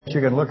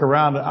You can look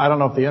around. I don't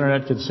know if the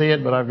internet can see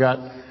it, but I've got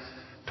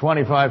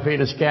 25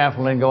 feet of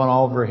scaffolding going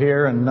over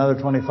here and another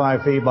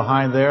 25 feet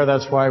behind there.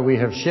 That's why we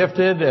have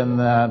shifted.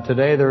 And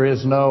today there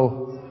is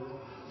no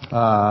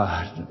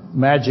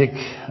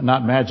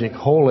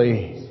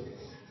holy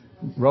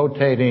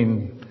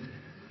rotating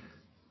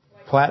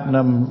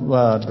platinum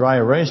dry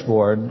erase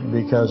board,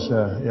 because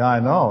yeah, I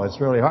know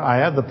it's really hard. I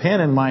have the pen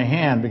in my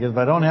hand, because if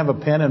I don't have a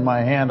pen in my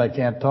hand, I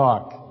can't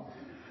talk.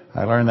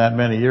 I learned that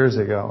many years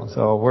ago.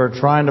 So we're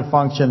trying to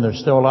function. There's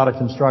still a lot of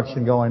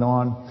construction going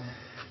on.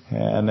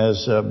 And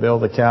as Bill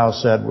the Cow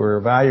said, we're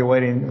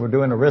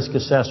doing a risk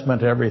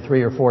assessment every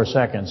 3 or 4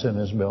 seconds in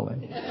this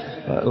building.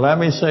 Let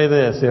me say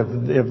this, if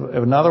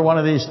another one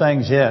of these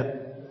things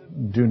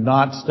hit, do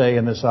not stay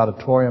in this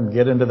auditorium,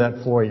 get into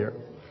that foyer.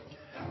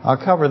 I'll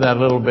cover that a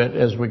little bit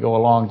as we go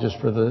along, just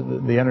for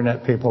the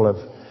internet people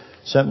have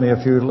sent me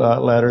a few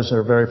letters.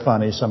 They're very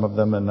funny, some of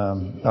them, and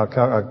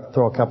I'll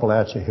throw a couple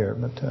at you here.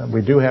 But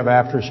we do have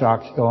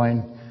aftershocks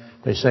going.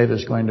 They say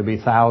there's going to be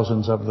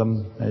thousands of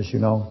them, as you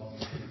know.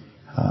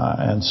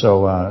 And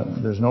so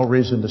there's no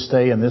reason to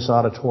stay in this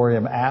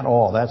auditorium at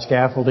all. That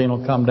scaffolding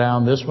will come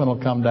down. This one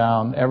will come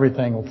down.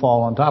 Everything will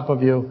fall on top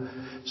of you.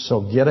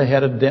 So get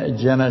ahead of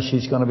Jenna.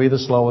 She's going to be the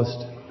slowest.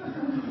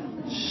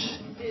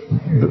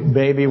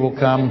 Baby will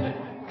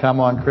come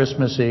on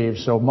Christmas Eve.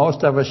 So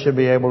most of us should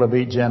be able to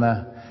beat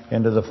Jenna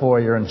into the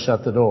foyer and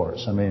shut the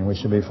doors. I mean, we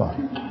should be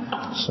fine.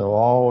 So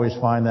always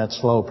find that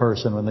slow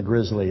person when the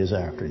grizzly is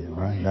after you,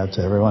 right?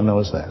 Everyone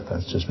knows that.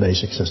 That's just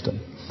basic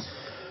system.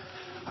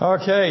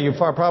 Okay, you've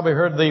probably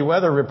heard the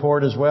weather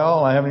report as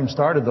well. I haven't even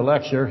started the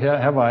lecture,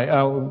 have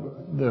I?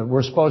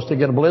 We're supposed to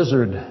get a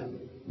blizzard,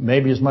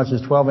 maybe as much as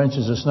 12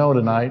 inches of snow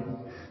tonight.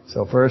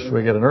 So first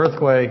we get an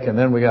earthquake, and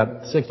then we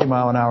got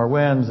 60-mile-an-hour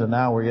winds, and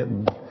now we're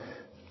getting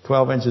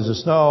 12 inches of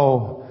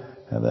snow.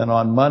 And then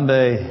on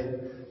Monday,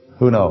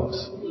 who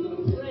knows?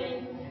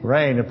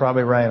 Rain. It'll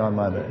probably rain on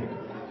Monday.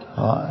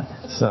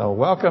 So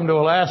welcome to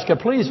Alaska.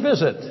 Please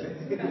visit.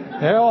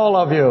 Hey, all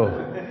of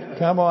you,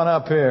 come on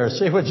up here.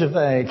 See what you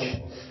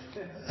think.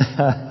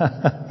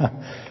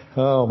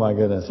 Oh, my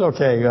goodness.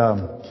 Okay,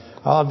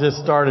 I'll just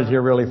start it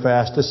here really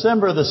fast.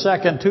 December the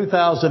 2nd,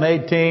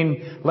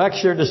 2018,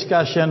 lecture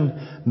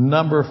discussion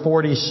number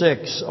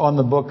 46 on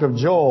the book of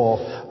Joel.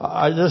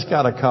 I just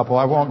got a couple.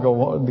 I won't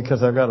go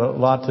because I've got a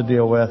lot to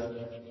deal with.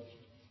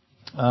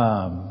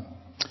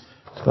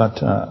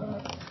 But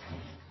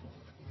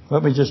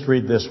let me just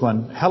read this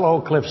one.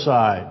 Hello,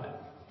 Cliffside.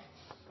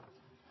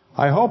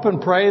 I hope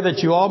and pray that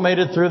you all made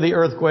it through the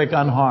earthquake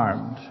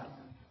unharmed,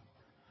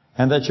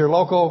 and that your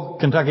local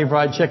Kentucky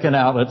Fried Chicken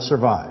outlet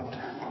survived.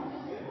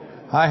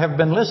 I have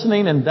been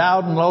listening and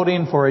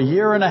downloading for a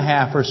year and a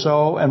half or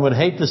so, and would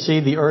hate to see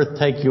the earth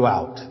take you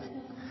out.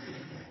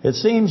 It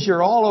seems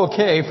you're all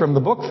okay from the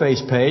book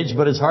face page,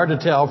 but it's hard to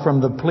tell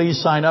from the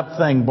please sign up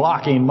thing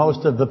blocking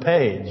most of the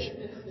page.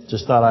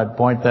 Just thought I'd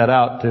point that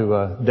out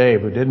to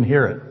Dave, who didn't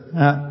hear it.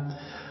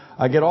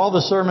 I get all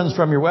the sermons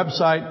from your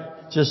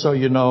website, just so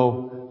you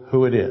know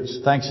who it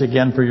is. Thanks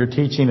again for your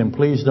teaching, and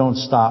please don't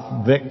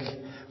stop. Vic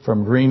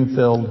from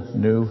Greenfield,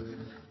 New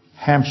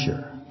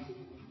Hampshire.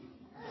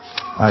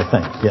 I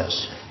think,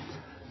 yes.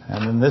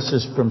 And then this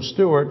is from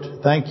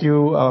Stuart. Thank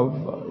you,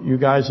 you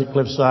guys at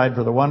Cliffside,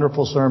 for the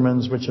wonderful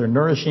sermons which are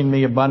nourishing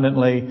me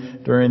abundantly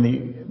during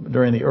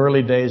the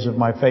early days of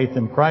my faith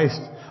in Christ.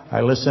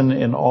 I listen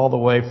in all the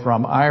way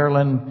from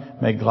Ireland.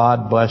 May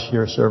God bless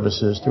your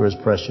services through His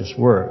precious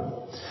word.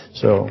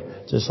 So,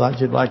 just thought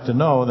you'd like to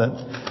know that,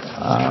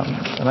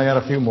 and I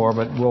got a few more,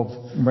 but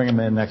we'll bring them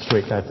in next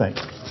week, I think,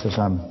 because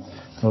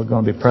we're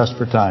going to be pressed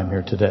for time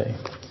here today.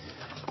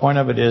 Point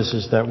of it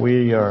is that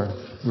we are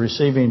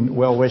receiving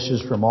well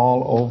wishes from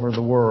all over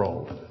the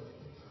world,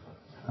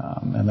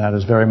 and that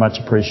is very much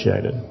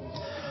appreciated.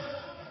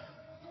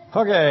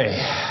 Okay.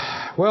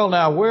 Well,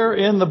 now, we're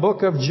in the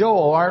book of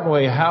Joel, aren't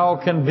we? How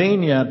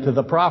convenient to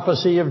the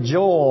prophecy of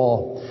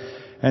Joel.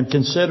 And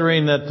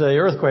considering that the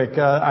earthquake,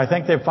 I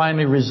think they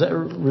finally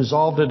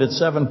resolved it at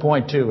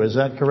 7.2. Is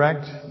that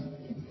correct?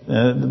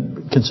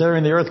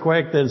 Considering the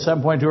earthquake, the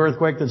 7.2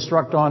 earthquake that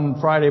struck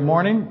on Friday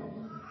morning.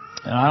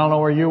 And I don't know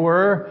where you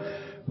were,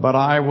 but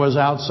I was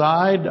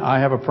outside. I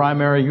have a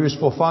primary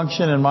useful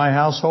function in my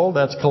household.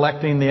 That's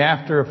collecting the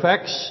after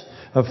effects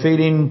of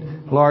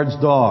feeding large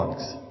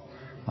dogs.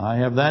 I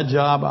have that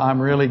job. I'm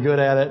really good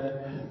at it.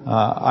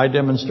 I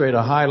demonstrate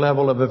a high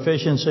level of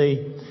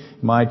efficiency.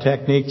 My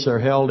techniques are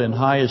held in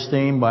high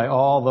esteem by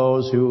all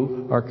those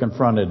who are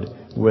confronted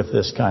with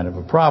this kind of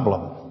a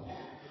problem.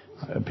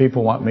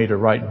 People want me to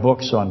write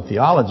books on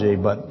theology,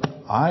 but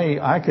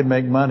I could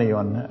make money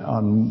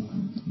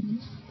on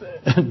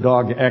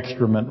dog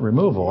excrement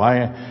removal.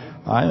 I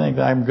think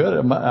I'm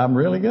good. I'm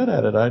really good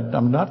at it.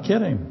 I'm not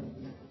kidding.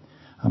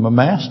 I'm a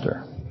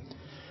master.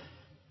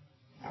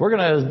 We're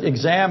going to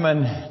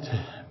examine,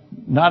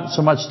 not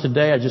so much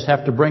today, I just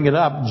have to bring it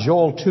up,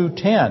 Joel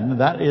 2:10.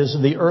 That is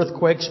the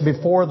earthquakes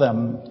before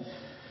them.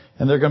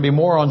 And there are going to be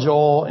more on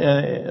Joel,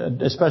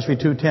 especially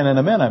 2:10 in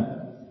a minute.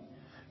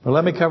 But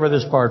let me cover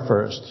this part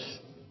first.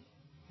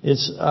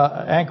 It's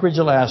Anchorage,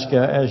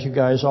 Alaska, as you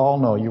guys all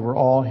know. You were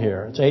all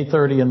here. It's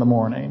 8:30 in the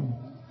morning.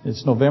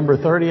 It's November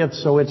 30th,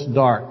 so it's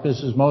dark.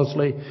 This is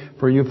mostly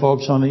for you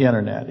folks on the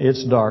internet.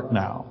 It's dark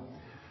now.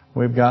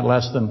 We've got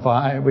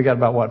we got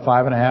about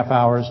 5.5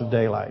 hours of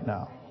daylight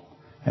now.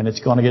 And it's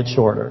going to get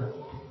shorter.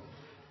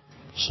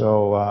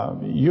 So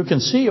you can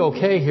see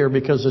okay here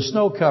because the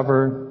snow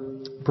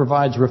cover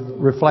provides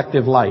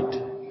reflective light.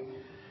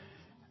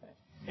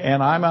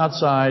 And I'm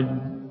outside,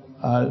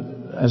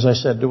 as I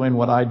said, doing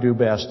what I do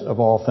best of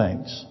all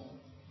things.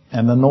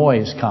 And the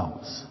noise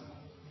comes.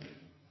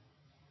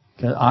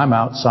 I'm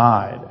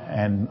outside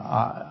and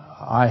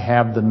I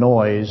have the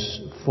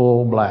noise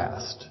full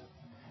blast.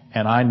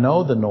 And I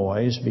know the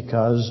noise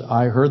because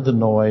I heard the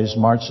noise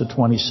March the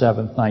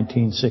 27th,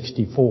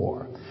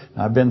 1964.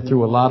 I've been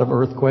through a lot of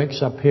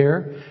earthquakes up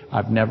here.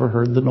 I've never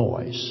heard the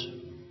noise.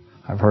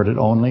 I've heard it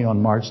only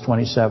on March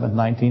 27th,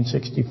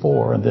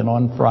 1964, and then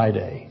on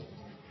Friday.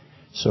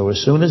 So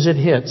as soon as it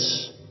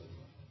hits,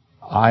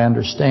 I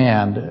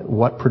understand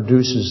what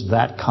produces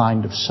that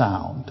kind of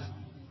sound.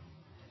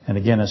 And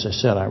again, as I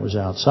said, I was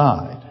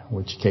outside,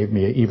 which gave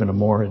me even a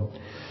more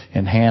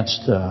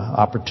enhanced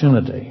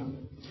opportunity.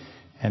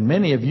 And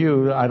many of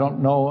you, I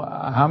don't know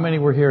how many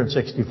were here in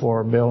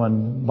 64. Bill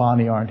and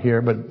Bonnie aren't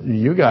here, but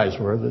you guys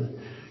were.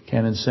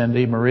 Ken and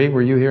Cindy. Marie,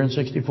 were you here in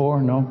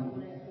 64? No?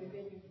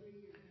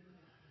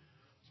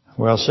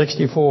 Well,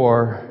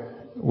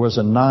 64 was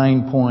a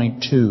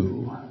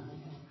 9.2,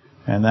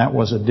 and that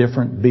was a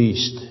different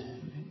beast.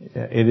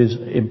 It is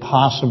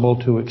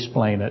impossible to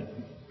explain it.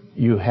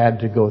 You had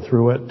to go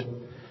through it,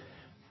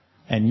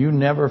 and you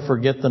never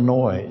forget the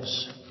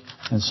noise.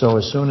 And so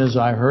as soon as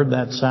I heard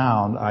that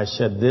sound, I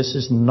said, this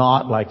is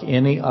not like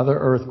any other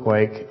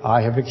earthquake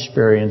I have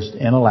experienced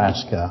in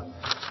Alaska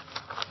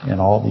in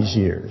all these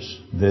years.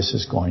 This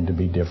is going to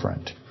be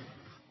different.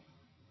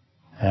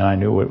 And I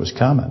knew it was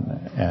coming.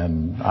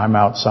 And I'm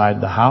outside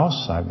the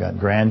house. I've got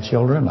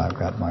grandchildren. I've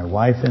got my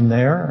wife in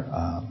there.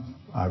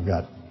 I've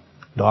got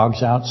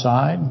dogs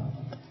outside.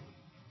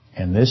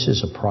 And this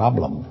is a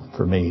problem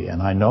for me.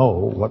 And I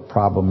know what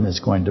problem it's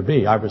going to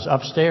be. I was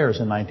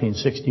upstairs in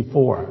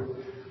 1964.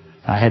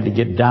 I had to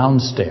get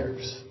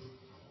downstairs.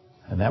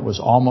 And that was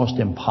almost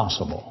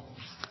impossible.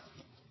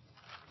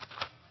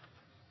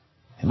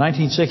 In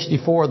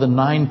 1964, the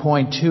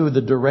 9.2,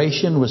 the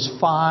duration was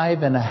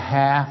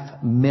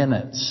 5.5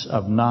 minutes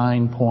of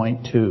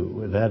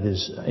 9.2. That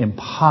is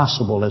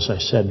impossible, as I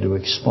said, to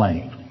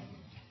explain.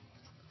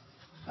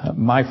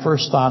 My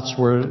first thoughts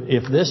were,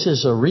 if this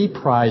is a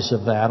reprise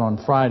of that on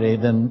Friday,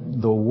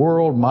 then the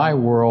world, my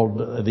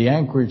world, the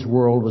Anchorage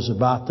world was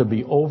about to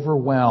be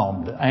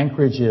overwhelmed.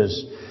 Anchorage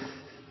is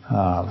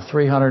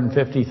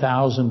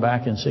 350,000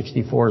 back in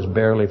 64 is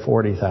barely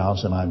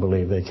 40,000, I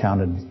believe. They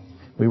counted.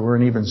 We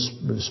weren't even,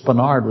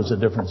 Spenard was a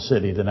different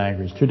city than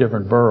Anchorage, two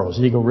different boroughs.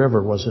 Eagle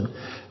River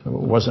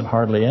wasn't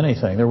hardly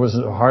anything. There was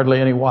hardly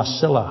any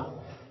Wasilla.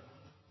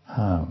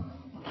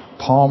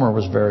 Palmer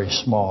was very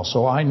small.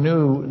 So I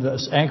knew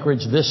this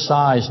Anchorage this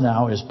size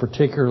now is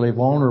particularly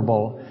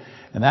vulnerable.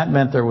 And that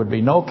meant there would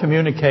be no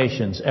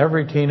communications.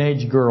 Every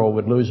teenage girl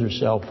would lose her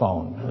cell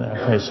phone.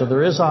 Okay, so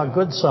there is a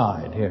good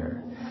side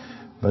here.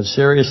 But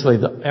seriously,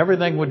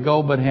 everything would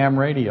go but ham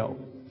radio,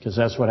 because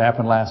that's what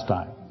happened last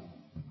time.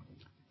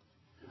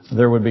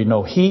 There would be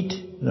no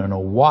heat, no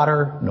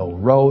water, no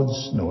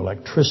roads, no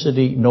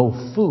electricity, no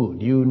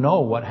food. You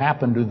know what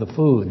happened to the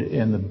food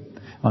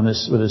with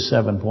this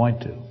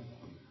 7.2.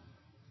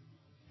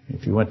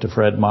 If you went to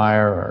Fred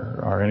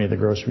Meyer or any of the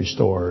grocery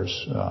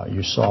stores,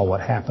 you saw what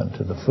happened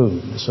to the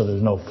food. So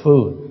there's no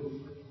food.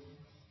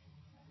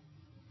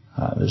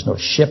 There's no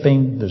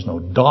shipping. There's no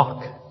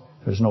dock.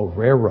 There's no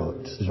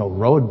railroad. There's no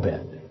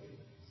roadbed.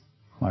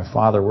 My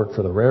father worked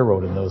for the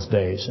railroad in those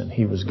days, and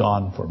he was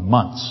gone for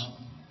months.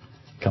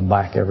 Come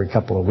back every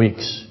couple of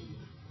weeks.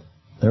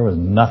 There was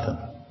nothing.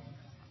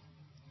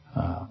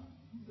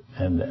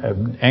 And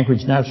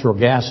Anchorage Natural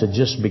Gas had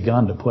just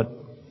begun to put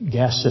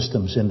gas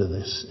systems into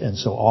this, and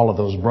so all of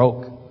those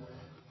broke.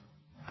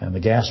 And the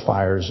gas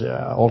fires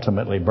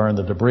ultimately burned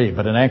the debris.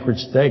 But in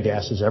Anchorage today,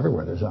 gas is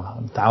everywhere. There's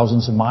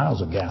thousands of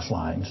miles of gas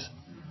lines.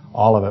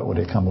 All of it would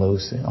have come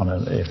loose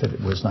if it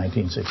was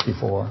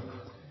 1964.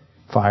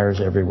 Fires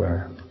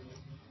everywhere.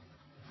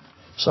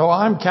 So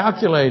I'm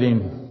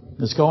calculating.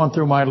 It's going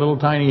through my little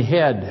tiny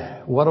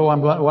head. What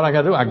I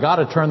got to do? I got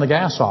to turn the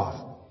gas off.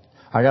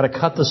 I got to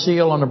cut the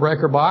seal on the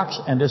breaker box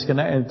and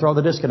disconnect and throw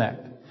the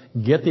disconnect.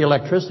 Get the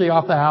electricity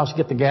off the house.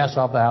 Get the gas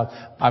off the house.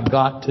 I've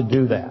got to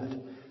do that.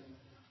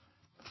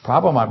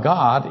 Problem I've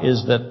got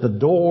is that the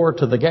door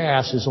to the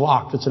gas is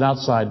locked. It's an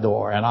outside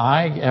door. And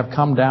I have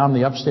come down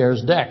the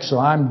upstairs deck. So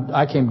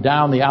I came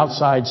down the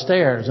outside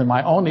stairs. And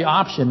my only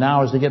option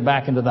now is to get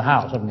back into the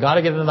house. I've got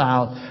to get into the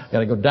house. I've got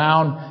to go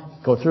down,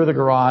 go through the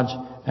garage,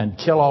 and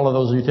kill all of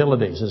those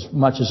utilities as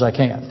much as I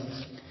can.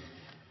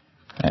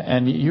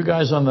 And you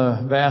guys on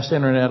the vast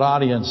internet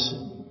audience,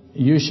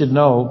 you should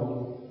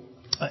know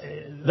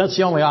that's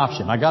the only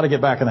option. I got to get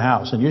back in the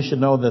house. And you should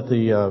know that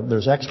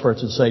there's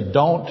experts that say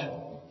don't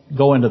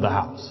go into the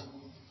house.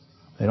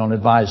 They don't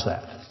advise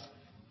that.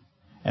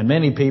 And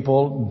many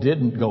people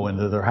didn't go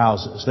into their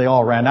houses. They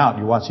all ran out.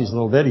 You watch these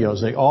little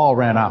videos, they all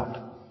ran out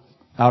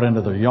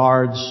into their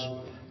yards,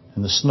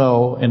 in the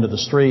snow, into the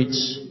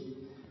streets.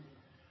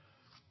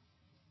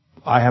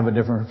 I have a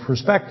different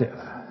perspective.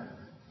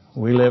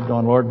 We lived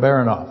on Lord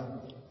Baranoff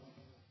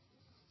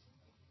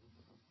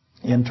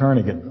in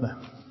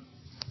Turnagain.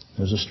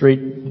 There's a street,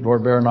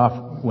 Lord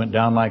Baranoff went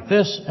down like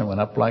this and went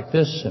up like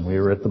this, and we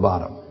were at the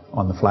bottom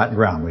on the flat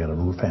ground. We had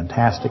a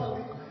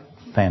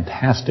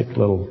fantastic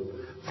little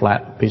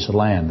flat piece of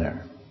land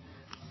there.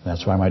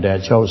 That's why my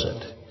dad chose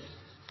it.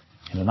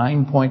 In a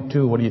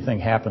 9.2, what do you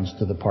think happens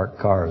to the parked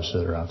cars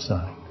that are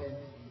outside?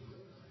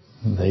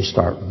 They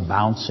start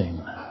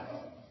bouncing.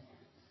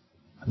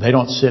 They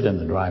don't sit in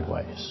the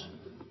driveways.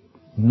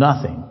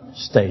 Nothing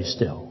stays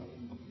still.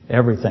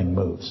 Everything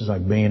moves. It's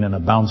like being in a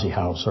bouncy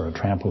house or a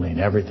trampoline.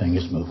 Everything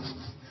is moving.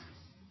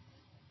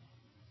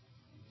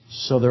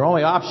 So their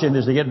only option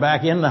is to get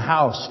back in the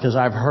house, because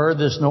I've heard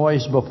this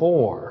noise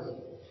before.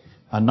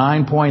 A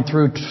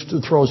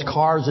 9.3 throws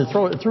cars, it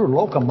threw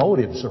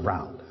locomotives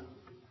around.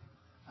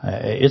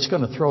 It's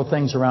going to throw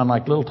things around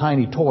like little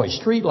tiny toys.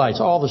 Street lights,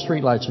 all the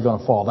street lights are going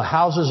to fall. The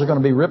houses are going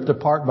to be ripped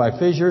apart by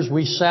fissures.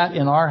 We sat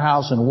in our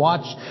house and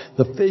watched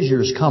the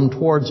fissures come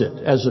towards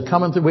it. As they're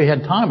coming through, we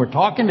had time. We're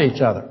talking to each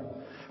other.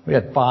 We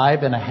had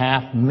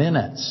 5.5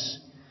 minutes.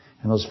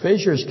 And those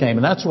fissures came.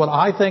 And that's what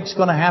I think is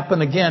going to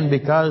happen again,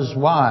 because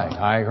why?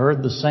 I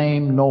heard the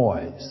same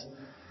noise.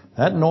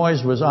 That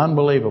noise was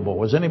unbelievable.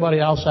 Was anybody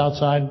else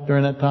outside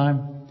during that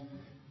time?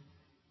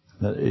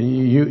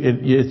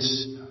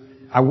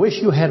 I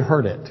wish you had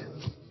heard it,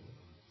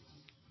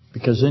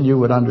 because then you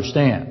would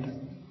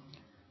understand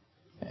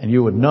and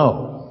you would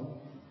know.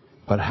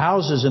 But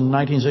houses in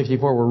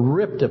 1964 were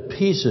ripped to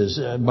pieces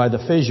by the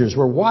fissures.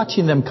 We're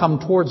watching them come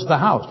towards the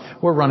house.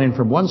 We're running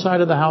from one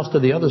side of the house to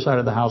the other side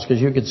of the house,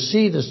 because you could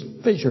see this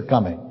fissure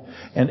coming.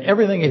 And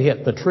everything it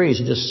hit, the trees,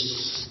 it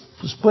just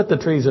split the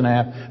trees in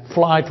half,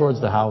 fly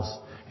towards the house.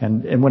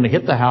 And when it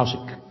hit the house, it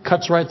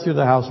cuts right through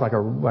the house like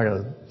a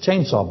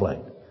chainsaw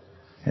blade.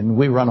 And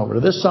we run over to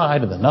this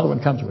side, and then another one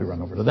comes, and we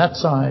run over to that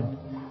side.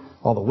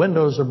 All the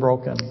windows are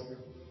broken.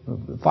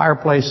 The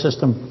fireplace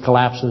system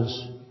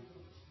collapses.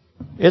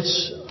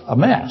 It's a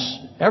mess.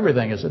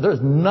 Everything is, there's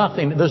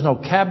nothing, there's no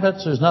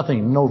cabinets, there's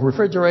nothing, no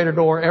refrigerator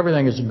door,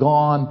 everything is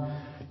gone.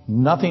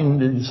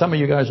 Nothing. Some of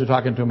you guys are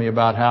talking to me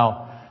about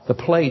how the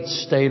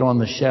plates stayed on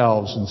the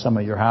shelves in some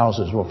of your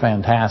houses. Well,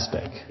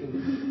 fantastic.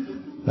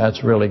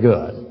 That's really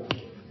good.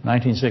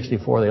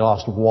 1964, they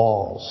lost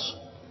walls.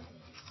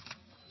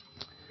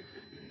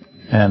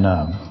 And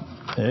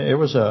it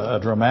was a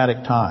dramatic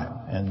time.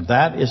 And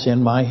that is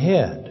in my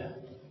head.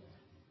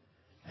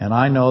 And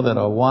I know that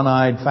a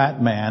one-eyed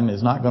fat man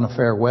is not going to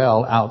fare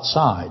well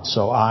outside.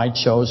 So I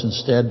chose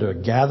instead to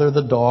gather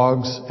the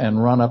dogs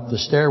and run up the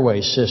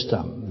stairway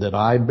system that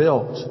I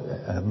built.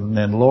 And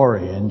then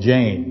Lori and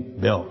Jane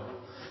built.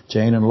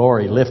 Jane and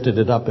Lori lifted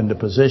it up into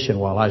position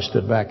while I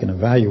stood back and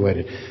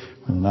evaluated.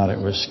 Whether or not it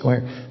was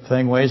square. The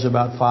thing weighs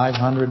about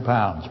 500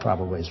 pounds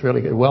probably. It's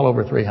really good. Well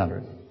over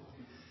 300.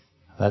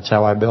 That's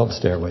how I build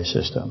stairway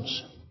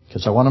systems.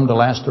 Because I want them to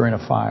last during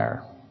a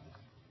fire.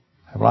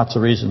 I have lots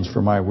of reasons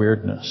for my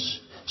weirdness.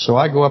 So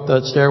I go up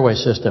that stairway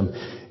system,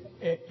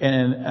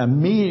 and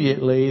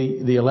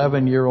immediately the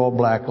 11-year-old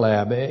black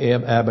lab,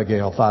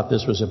 Abigail, thought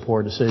this was a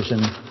poor decision,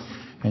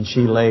 and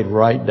she laid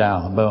right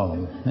down.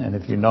 Boom. And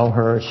if you know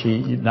her,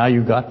 now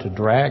you've got to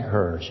drag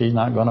her. She's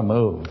not going to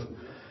move.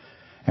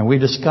 And we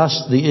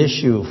discussed the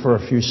issue for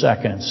a few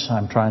seconds.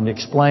 I'm trying to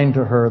explain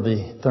to her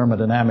the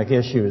thermodynamic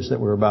issues that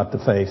we're about to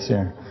face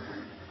here.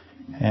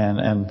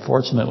 And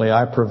fortunately,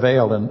 I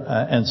prevailed.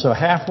 And so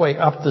halfway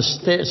up the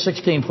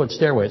 16-foot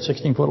stairway, it's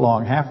 16 foot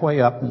long,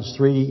 halfway up, there's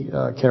 3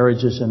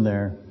 carriages in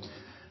there.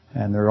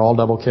 And they're all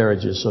double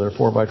carriages, so they're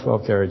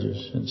 4x12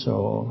 carriages. And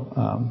so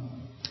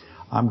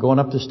I'm going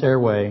up the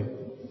stairway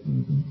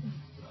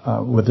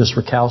with this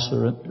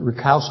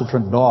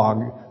recalcitrant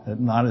dog,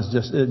 not as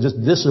just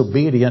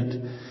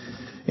disobedient,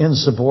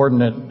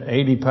 insubordinate,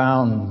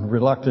 80-pound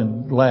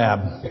reluctant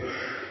lab,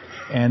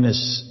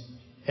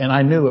 and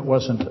I knew it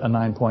wasn't a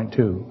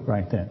 9.2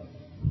 right then,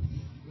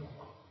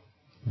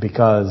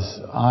 because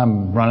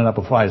I'm running up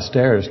a flight of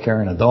stairs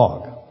carrying a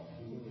dog.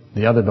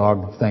 The other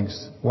dog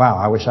thinks, "Wow,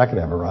 I wish I could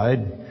have a ride."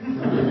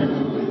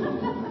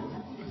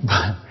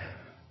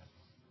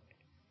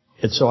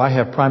 And so I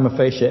have prima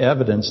facie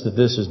evidence that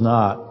this is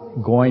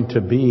not going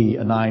to be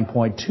a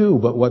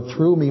 9.2, but what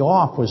threw me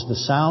off was the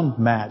sound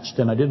matched,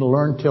 and I didn't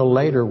learn till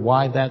later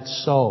why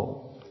that's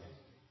so.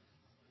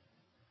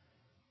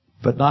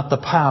 But not the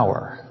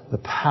power. The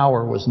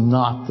power was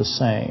not the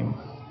same.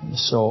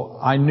 So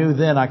I knew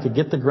then I could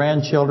get the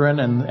grandchildren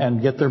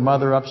and get their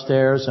mother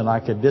upstairs, and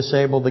I could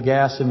disable the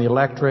gas and the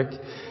electric.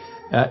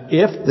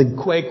 If the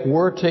quake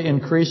were to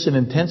increase in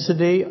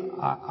intensity,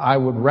 I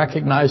would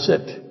recognize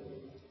it.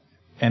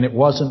 And it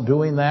wasn't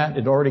doing that. It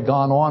had already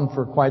gone on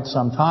for quite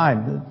some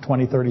time,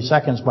 20, 30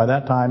 seconds by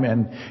that time,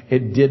 and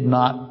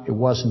it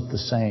wasn't the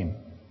same.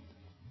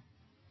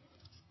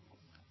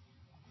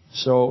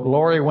 So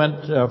Lori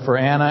went for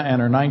Anna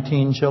and her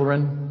 19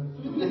 children.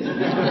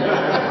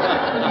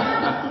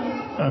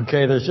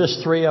 Okay, there's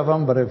just 3 of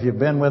them, but if you've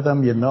been with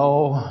them, you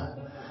know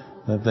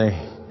that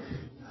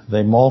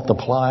they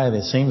multiply.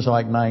 It seems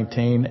like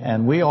 19,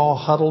 and we all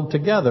huddled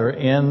together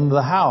in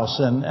the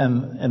house.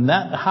 And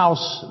that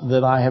house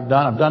that I have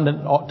done, I've done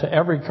it to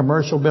every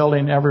commercial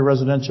building, every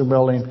residential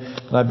building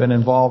that I've been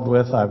involved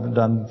with. I've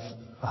done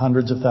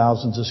hundreds of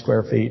thousands of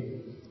square feet.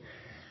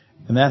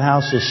 And that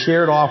house is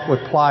sheared off with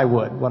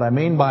plywood. What I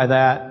mean by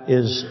that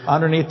is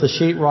underneath the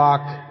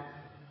sheetrock,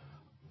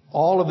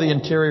 all of the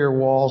interior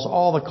walls,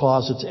 all the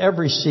closets,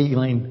 every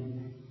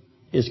ceiling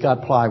has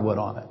got plywood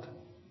on it.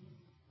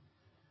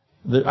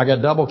 I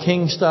got double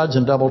king studs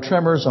and double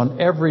trimmers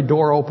on every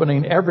door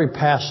opening, every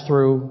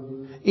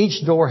pass-through.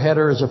 Each door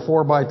header is a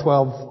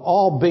 4x12.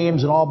 All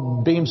beams and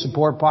all beam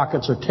support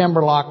pockets are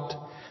timber locked.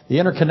 The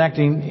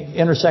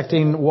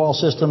intersecting wall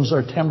systems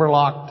are timber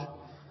locked.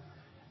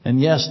 And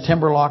yes,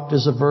 timber locked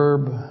is a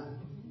verb.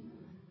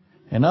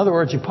 In other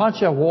words, you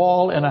punch a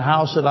wall in a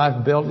house that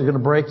I've built, you're going to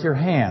break your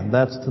hand.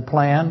 That's the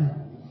plan.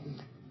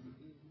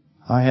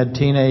 I had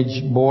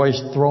teenage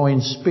boys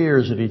throwing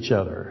spears at each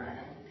other.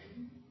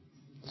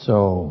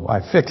 So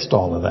I fixed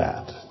all of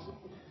that.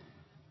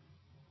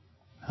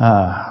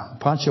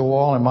 Punch a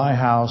wall in my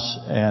house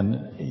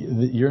and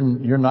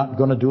you're not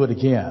going to do it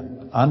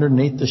again.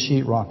 Underneath the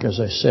sheetrock,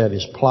 as I said,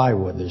 is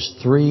plywood. There's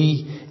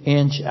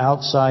 3-inch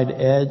outside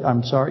edge,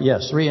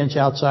 3-inch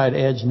outside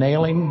edge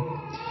nailing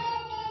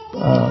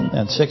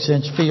and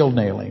 6-inch field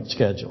nailing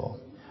schedule.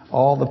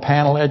 All the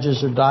panel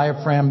edges are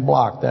diaphragm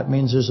blocked. That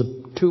means there's a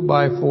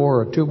 2x4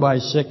 or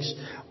 2x6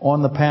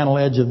 on the panel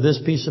edge of this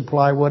piece of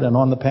plywood and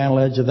on the panel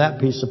edge of that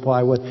piece of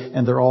plywood,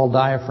 and they're all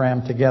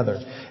diaphragmed together.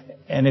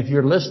 And if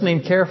you're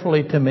listening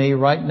carefully to me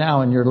right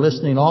now, and you're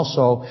listening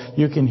also,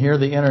 you can hear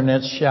the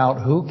internet shout,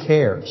 "Who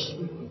cares?"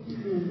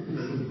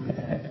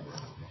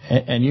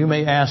 And you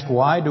may ask,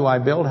 why do I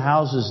build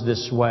houses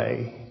this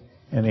way?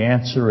 And the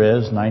answer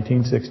is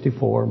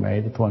 1964, May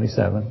the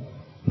 27th,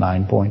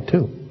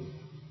 9.2.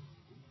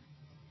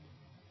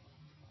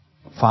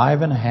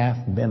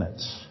 5.5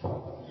 minutes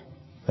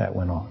that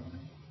went on.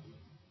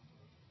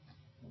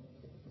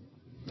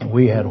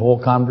 We had whole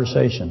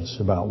conversations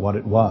about what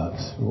it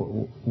was.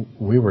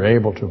 We were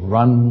able to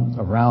run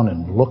around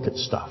and look at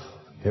stuff.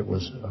 It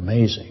was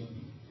amazing.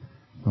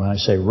 When I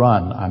say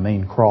run, I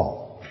mean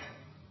crawl.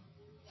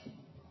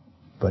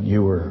 But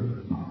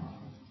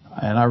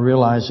and I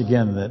realize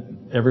again that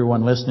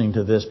everyone listening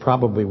to this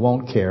probably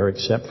won't care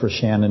except for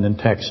Shannon in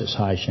Texas.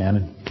 Hi,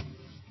 Shannon.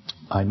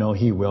 I know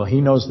he will. He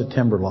knows that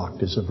timber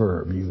locked is a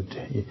verb.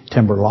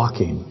 Timber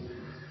locking.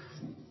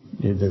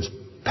 There's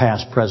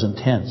past, present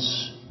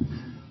tense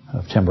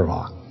of timber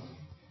lock.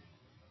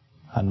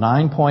 A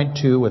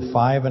 9.2 with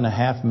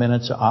 5.5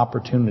 minutes of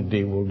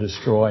opportunity will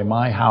destroy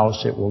my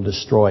house. It will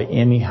destroy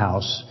any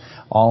house.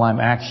 All I'm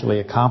actually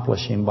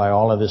accomplishing by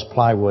all of this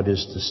plywood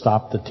is to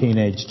stop the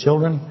teenage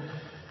children,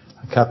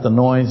 cut the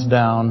noise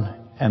down,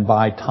 and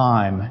buy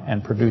time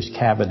and produce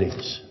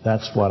cavities.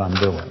 That's what I'm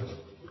doing.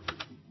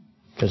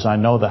 Because I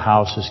know the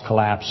house is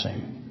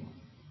collapsing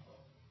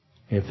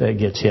if it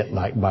gets hit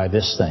like by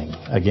this thing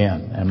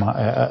again. And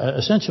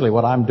essentially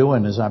what I'm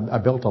doing is I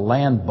built a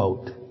land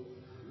boat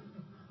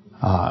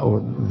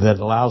that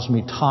allows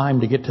me time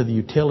to get to the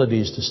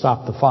utilities to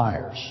stop the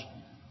fires.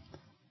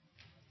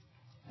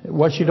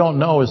 What you don't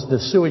know is the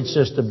sewage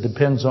system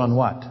depends on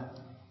what?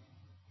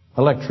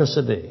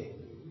 Electricity.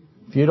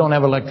 If you don't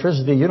have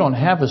electricity, you don't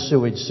have a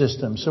sewage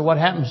system. So what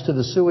happens to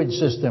the sewage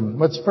system?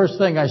 What's the first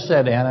thing I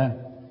said,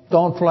 Anna?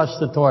 Don't flush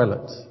the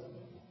toilets.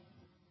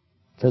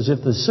 Because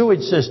if the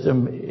sewage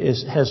system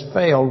has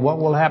failed, what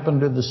will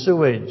happen to the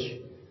sewage?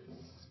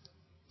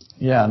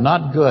 Yeah,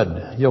 not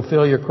good. You'll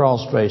fill your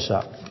crawl space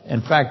up.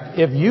 In fact,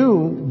 if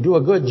you do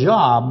a good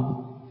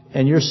job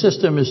and your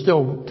system is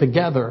still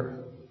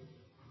together,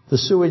 the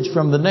sewage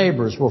from the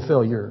neighbors will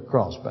fill your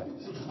crawl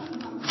space.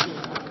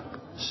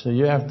 So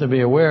you have to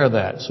be aware of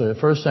that. So the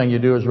first thing you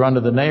do is run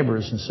to the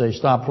neighbors and say,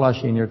 "Stop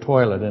flushing your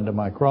toilet into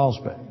my crawl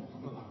space."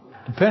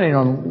 Depending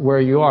on where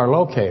you are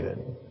located,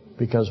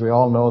 because we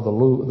all know the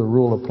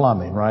rule of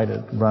plumbing, right?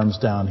 It runs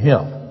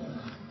downhill.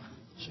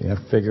 So you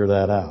have to figure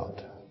that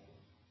out.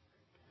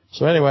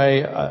 So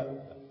anyway,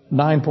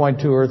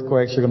 9.2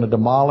 earthquakes are going to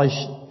demolish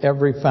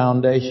every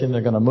foundation.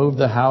 They're going to move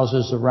the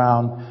houses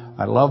around.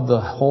 I love the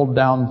hold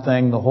down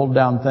thing. The hold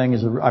down thing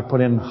is I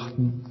put in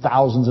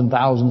thousands and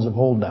thousands of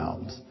hold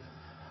downs.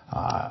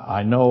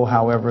 I know,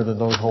 however, that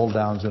those hold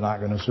downs are not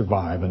going to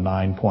survive a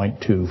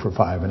 9.2 for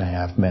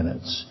 5.5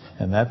 minutes.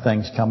 And that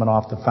thing's coming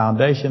off the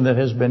foundation that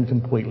has been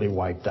completely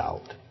wiped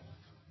out.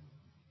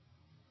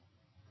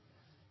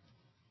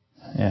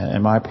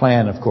 And my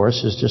plan, of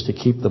course, is just to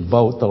keep the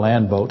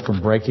land boat,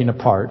 from breaking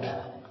apart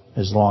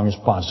as long as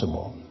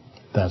possible.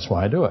 That's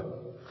why I do it.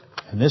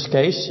 In this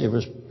case, it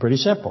was pretty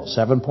simple.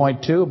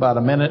 7.2, about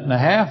a minute and a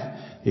half.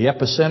 The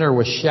epicenter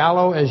was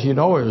shallow, as you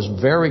know. It was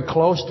very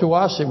close to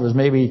us. It was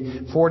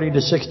maybe 40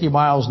 to 60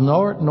 miles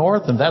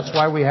north, and that's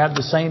why we had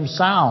the same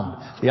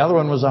sound. The other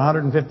one was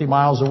 150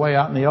 miles away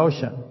out in the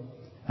ocean,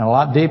 and a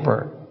lot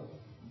deeper.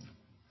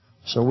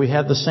 So we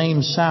had the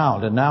same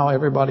sound, and now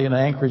everybody in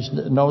Anchorage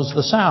knows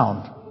the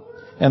sound.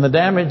 And the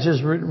damage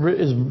is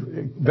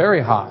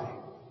very high.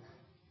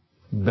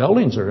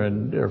 Buildings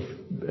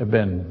have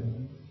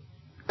been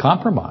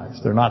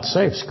compromised. They're not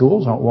safe.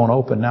 Schools won't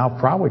open now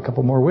probably a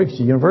couple more weeks.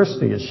 The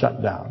university is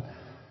shut down.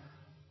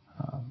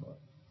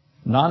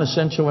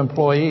 Non-essential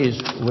employees,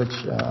 which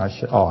I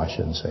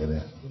shouldn't say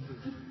that.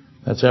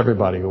 That's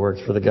everybody who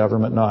works for the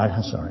government. No,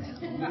 I'm sorry.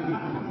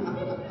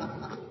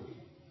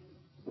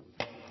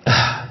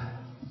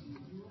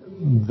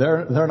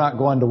 They're not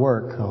going to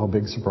work. Oh,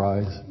 big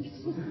surprise.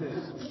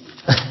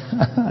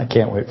 I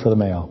can't wait for the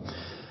mail.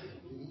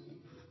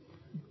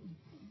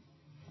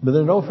 But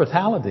there are no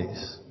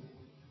fatalities.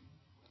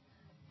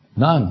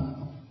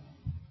 None.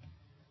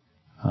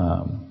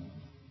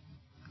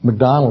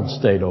 McDonald's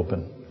stayed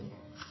open.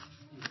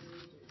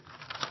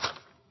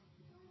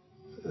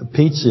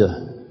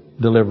 Pizza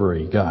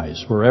delivery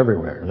guys were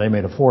everywhere. They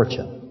made a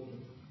fortune.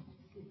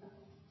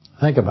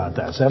 Think about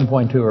that.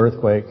 7.2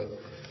 earthquake,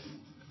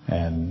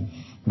 and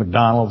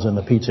McDonald's and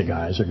the pizza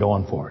guys are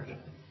going for it.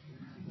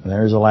 And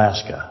there's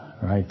Alaska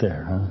right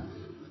there, huh?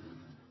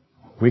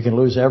 We can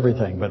lose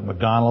everything, but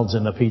McDonald's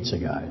and the pizza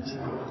guys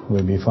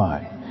will be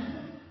fine.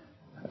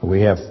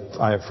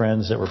 I have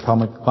friends that were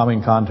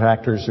plumbing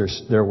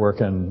contractors. They're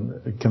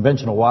working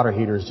conventional water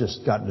heaters.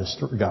 Just got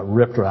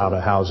ripped out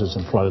of houses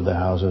and flooded the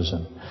houses,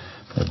 and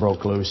they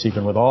broke loose.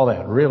 Even with all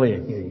that, really,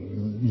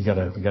 you got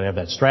to have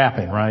that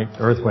strapping, right?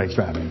 Earthquake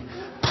strapping.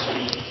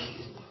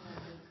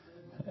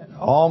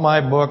 All my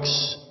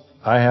books,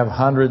 I have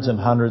hundreds and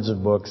hundreds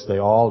of books. They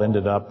all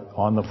ended up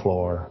on the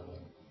floor.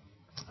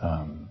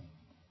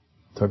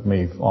 Took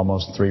me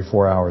almost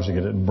 3-4 hours to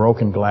get it.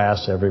 Broken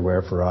glass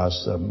everywhere for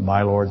us.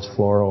 My Lord's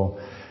Floral.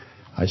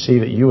 I see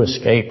that you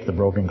escaped the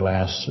broken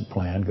glass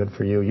plan. Good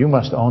for you. You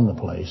must own the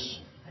place.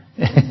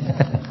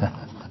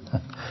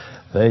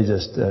 They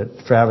just,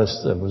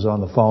 Travis was on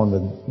the phone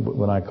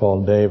when I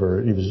called Dave,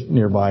 or he was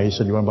nearby. He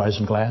said, "You want to buy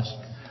some glass?"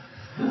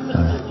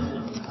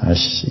 I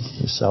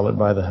sell it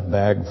by the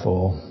bag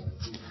full.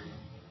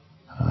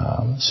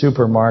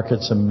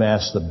 Supermarkets a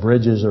mess. The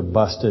bridges are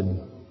busted.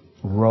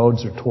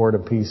 Roads are torn to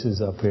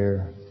pieces up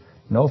here.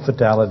 No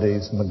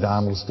fatalities.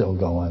 McDonald's still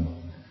going.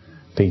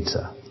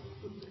 Pizza.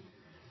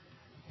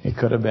 It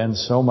could have been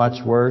so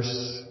much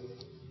worse.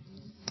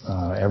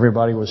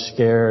 Everybody was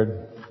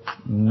scared.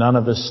 None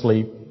of us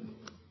sleep.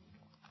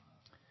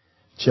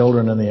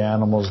 Children and the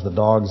animals, the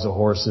dogs, the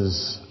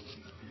horses.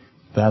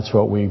 That's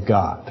what we've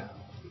got.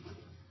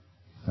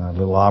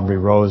 Little Aubrey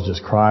Rose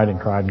just cried and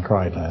cried and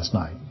cried last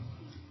night.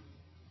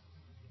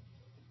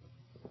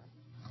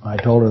 I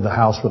told her the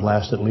house would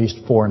last at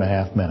least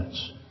 4.5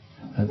 minutes.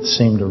 That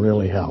seemed to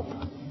really help.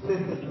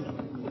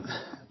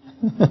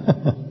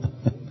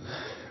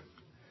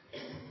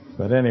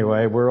 But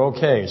anyway, we're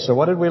okay. So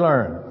what did we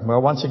learn? Well,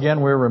 once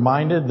again, we're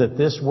reminded that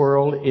this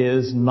world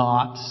is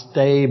not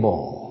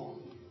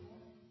stable.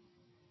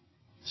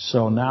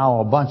 So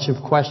now a bunch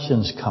of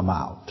questions come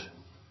out.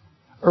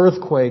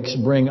 Earthquakes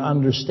bring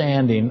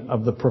understanding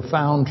of the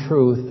profound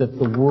truth that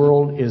the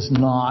world is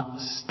not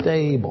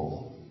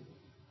stable.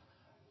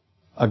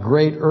 A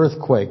great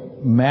earthquake,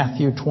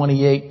 Matthew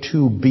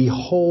 28:2.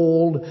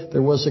 Behold,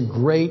 there was a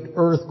great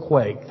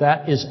earthquake.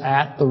 That is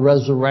at the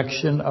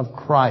resurrection of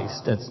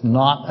Christ. It's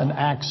not an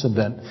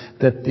accident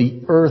that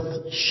the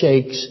earth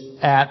shakes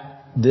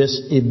at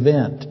this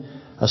event.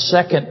 A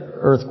second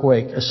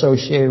earthquake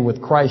associated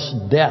with Christ's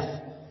death.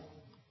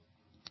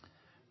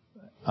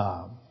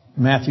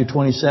 Matthew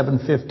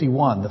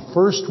 27:51. The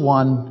first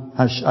one,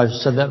 I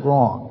said that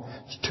wrong.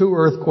 2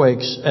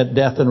 earthquakes at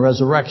death and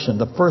resurrection.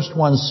 The first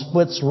one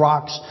splits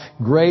rocks,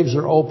 graves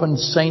are opened,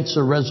 saints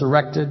are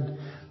resurrected.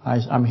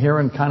 I'm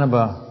hearing kind of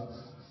a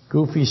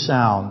goofy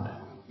sound.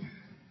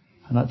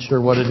 I'm not sure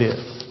what it is.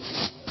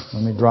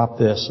 Let me drop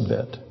this a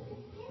bit.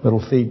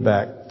 Little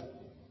feedback.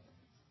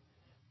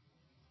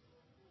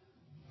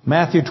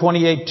 Matthew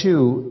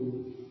 28:2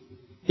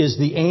 is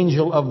the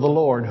angel of the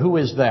Lord. Who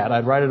is that?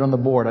 I'd write it on the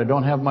board. I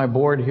don't have my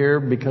board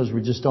here because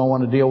we just don't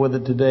want to deal with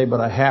it today,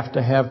 but I have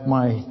to have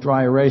my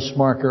dry erase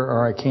marker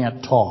or I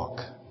can't talk.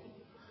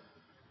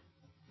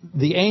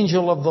 The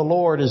angel of the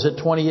Lord is at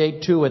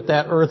 28:2 at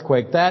that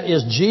earthquake. That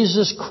is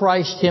Jesus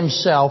Christ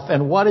Himself.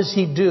 And what does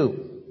He do?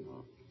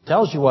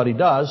 Tells you what He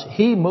does.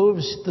 He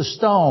moves the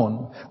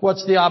stone.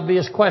 What's the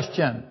obvious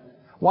question?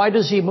 Why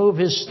does He move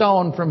His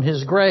stone from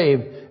His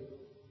grave?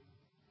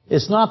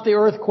 It's not the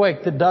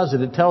earthquake that does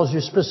it. It tells you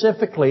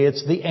specifically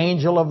it's the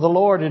angel of the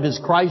Lord. It is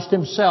Christ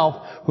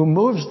Himself who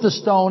moves the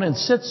stone and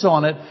sits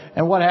on it.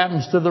 And what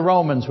happens to the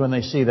Romans when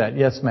they see that?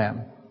 Yes,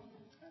 ma'am.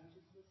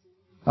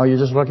 Oh, you're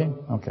just looking?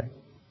 Okay.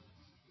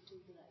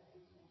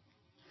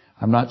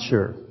 I'm not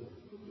sure.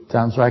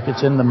 Sounds like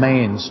it's in the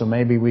mains, so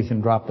maybe we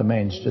can drop the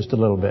mains just a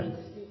little bit.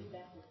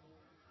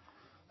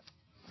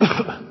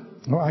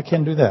 Oh, I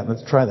can do that.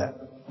 Let's try that.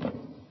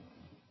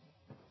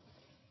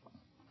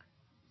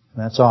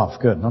 That's off.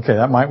 Good. Okay,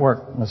 that might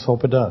work. Let's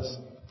hope it does.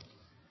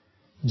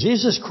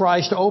 Jesus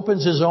Christ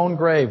opens His own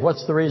grave.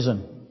 What's the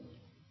reason?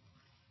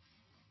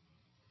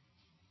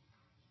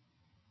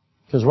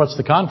 Because what's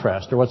the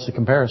contrast or what's the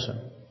comparison?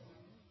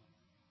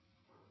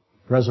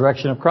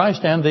 Resurrection of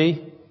Christ and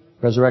the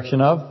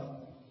Resurrection of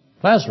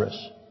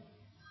Lazarus.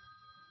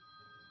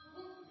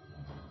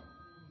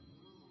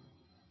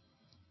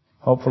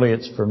 Hopefully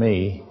it's for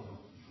me.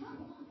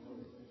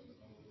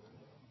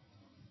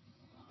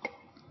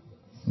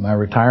 My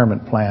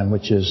retirement plan,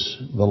 which is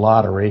the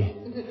lottery.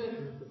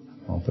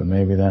 Hoping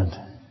maybe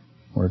that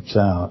works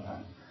out.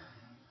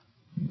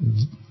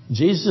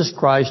 Jesus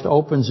Christ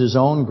opens His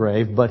own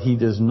grave, but He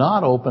does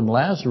not open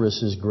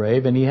Lazarus'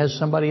 grave, and He has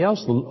somebody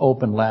else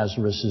open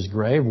Lazarus'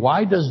 grave.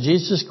 Why does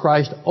Jesus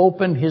Christ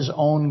open His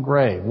own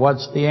grave?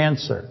 What's the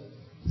answer?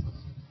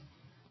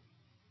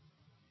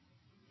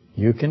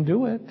 You can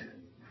do it.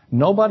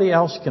 Nobody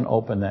else can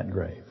open that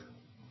grave.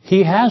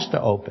 He has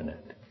to open it.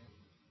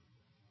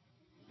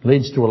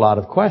 Leads to a lot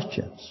of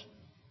questions.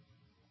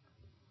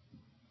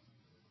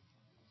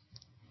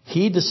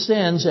 He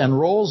descends and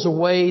rolls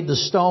away the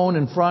stone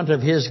in front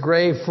of His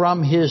grave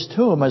from His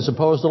tomb, as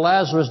opposed to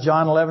Lazarus,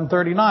 John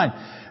 11:39.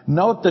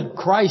 Note that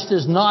Christ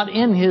is not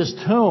in His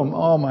tomb.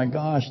 Oh my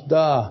gosh,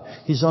 duh.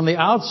 He's on the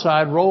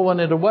outside rolling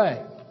it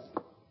away.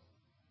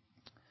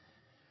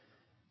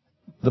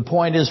 The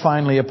point is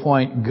finally a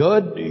point.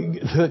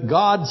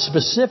 God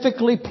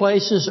specifically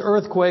places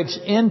earthquakes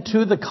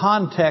into the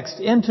context,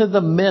 into the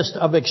midst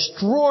of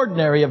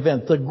extraordinary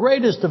events, the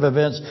greatest of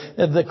events,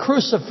 the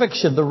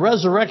crucifixion, the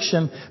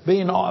resurrection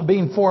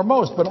being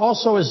foremost. But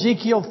also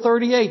Ezekiel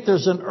 38,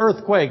 there's an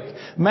earthquake.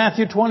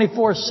 Matthew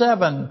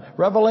 24:7,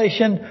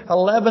 Revelation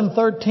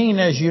 11:13,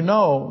 as you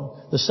know,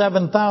 the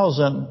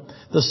 7,000,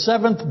 the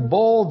seventh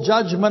bowl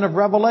judgment of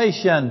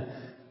Revelation.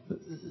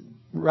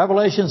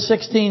 Revelation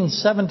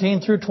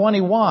 16:17 through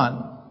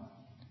 21.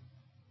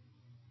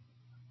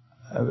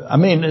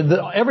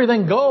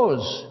 Everything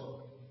goes.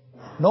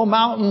 No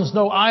mountains,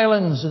 no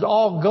islands, it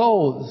all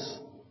goes.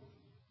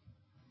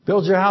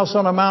 Build your house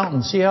on a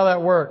mountain. See how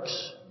that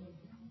works.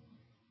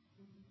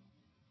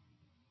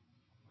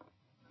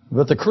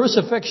 But the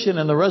crucifixion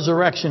and the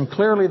resurrection,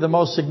 clearly the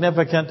most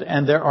significant,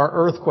 and there are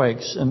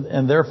earthquakes.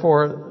 And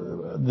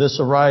therefore, this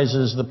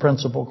arises the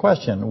principal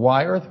question.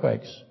 Why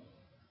earthquakes?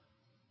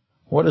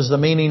 What is the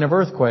meaning of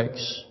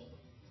earthquakes?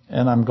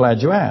 And I'm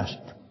glad you asked.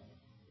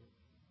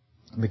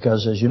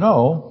 Because as you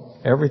know,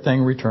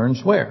 everything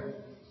returns where?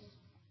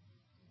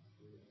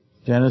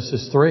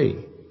 Genesis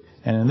 3.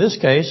 And in this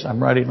case,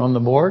 I'm writing on the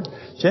board,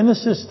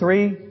 Genesis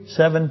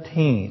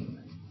 3:17.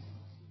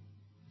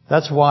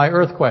 That's why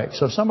earthquakes.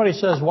 So if somebody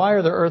says, why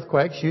are there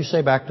earthquakes? You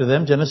say back to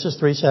them, Genesis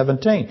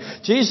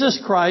 3:17. Jesus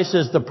Christ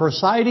is the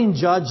presiding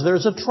judge.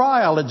 There's a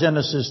trial at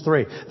Genesis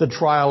 3. The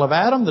trial of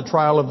Adam, the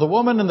trial of the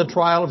woman, and the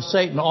trial of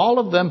Satan. All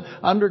of them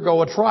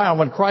undergo a trial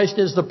when Christ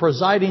is the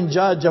presiding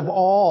judge of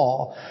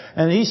all.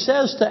 And He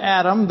says to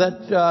Adam,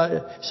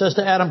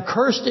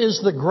 cursed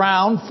is the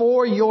ground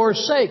for your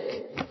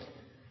sake.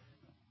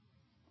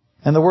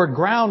 And the word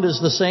ground is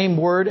the same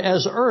word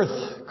as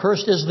earth.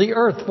 Cursed is the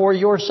earth for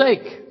your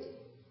sake.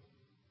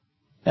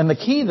 And the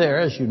key there,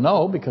 as you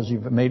know, because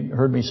you've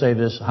heard me say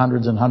this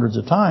hundreds and hundreds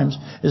of times,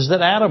 is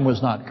that Adam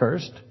was not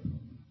cursed.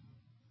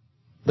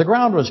 The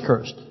ground was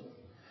cursed.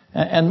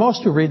 And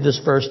most who read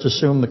this verse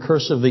assume the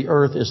curse of the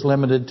earth is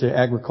limited to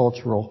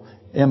agricultural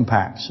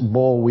impacts,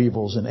 boll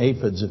weevils and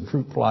aphids and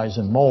fruit flies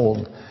and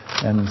mold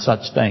and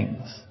such things.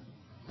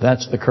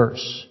 That's the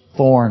curse.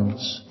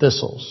 Thorns,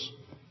 thistles.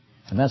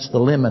 And that's the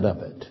limit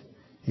of it.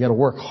 You got to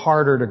work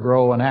harder to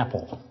grow an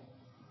apple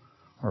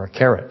or a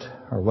carrot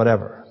or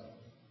whatever.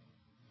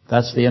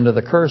 That's the end of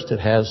the curse. It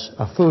has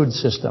a food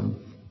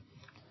system.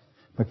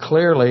 But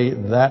clearly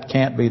that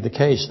can't be the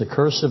case. The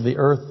curse of the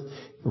earth,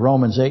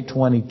 Romans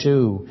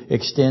 8:22,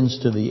 extends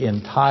to the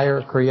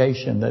entire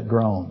creation that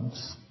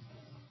groans.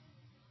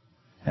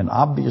 And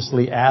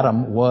obviously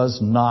Adam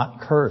was not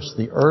cursed.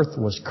 The earth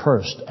was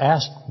cursed.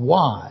 Ask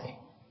why.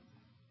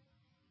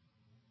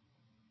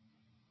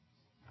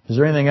 Is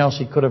there anything else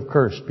He could have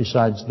cursed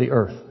besides the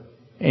earth?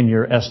 In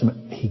your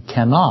estimate, He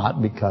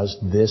cannot, because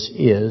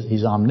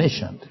He's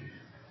omniscient.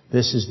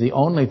 This is the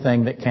only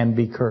thing that can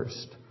be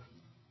cursed.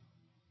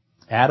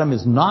 Adam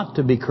is not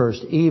to be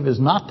cursed. Eve is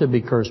not to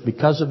be cursed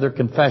because of their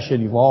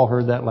confession. You've all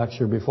heard that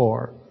lecture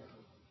before.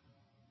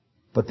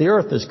 But the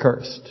earth is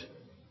cursed.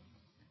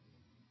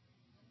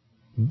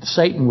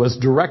 Satan was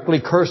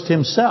directly cursed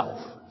himself.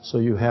 So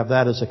you have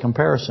that as a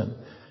comparison.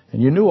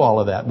 And you knew all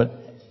of that. But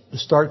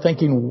start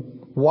thinking,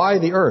 why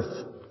the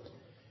earth?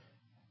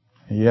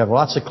 You have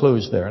lots of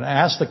clues there. And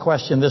ask the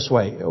question this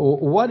way.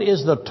 What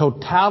is the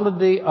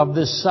totality of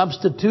this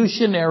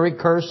substitutionary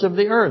curse of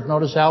the earth?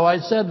 Notice how I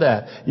said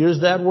that. Use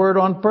that word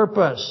on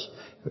purpose.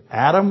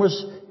 Satan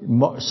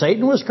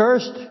was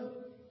cursed.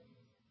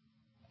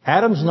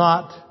 Adam's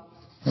not.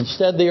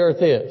 Instead, the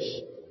earth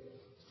is.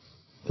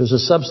 There's a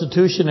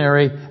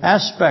substitutionary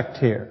aspect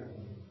here.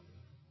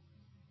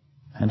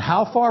 And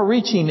how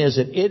far-reaching is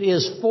it? It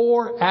is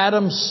for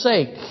Adam's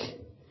sake.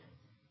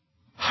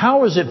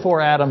 How is it for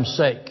Adam's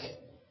sake?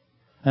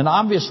 And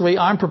obviously,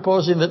 I'm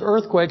proposing that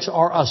earthquakes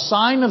are a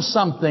sign of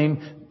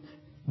something,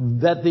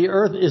 that the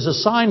earth is a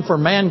sign for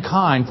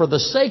mankind, for the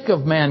sake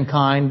of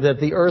mankind, that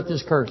the earth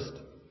is cursed.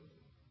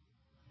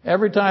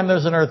 Every time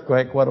there's an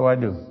earthquake, what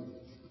do?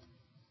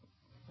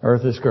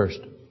 Earth is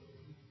cursed.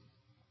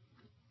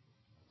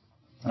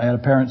 I had a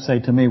parent say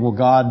to me, well,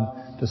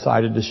 God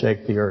decided to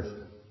shake the earth.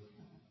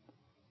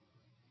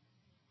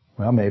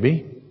 Well,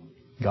 maybe.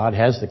 God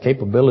has the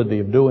capability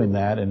of doing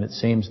that, and it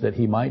seems that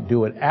He might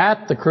do it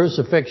at the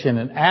crucifixion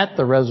and at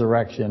the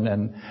resurrection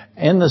and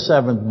in the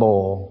seventh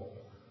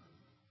bowl,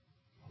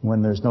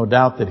 when there's no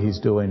doubt that He's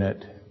doing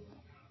it.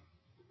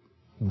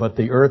 But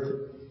the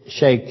earth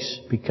shakes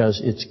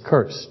because it's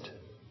cursed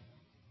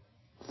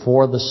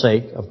for the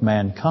sake of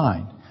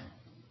mankind.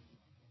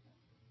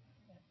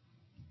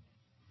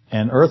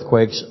 And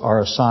earthquakes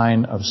are a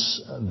sign of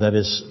that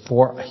is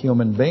for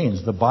human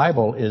beings. The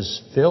Bible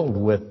is filled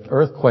with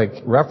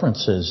earthquake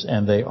references,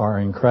 and they are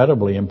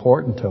incredibly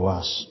important to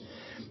us.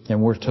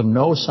 And we're to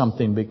know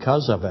something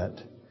because of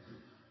it.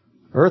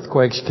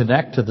 Earthquakes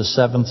connect to the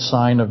seventh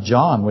sign of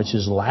John, which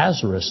is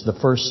Lazarus,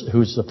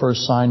 who's the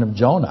first sign of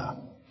Jonah.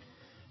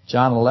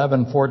 John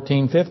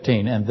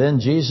 11:14-15. And then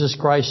Jesus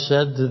Christ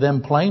said to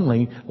them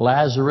plainly,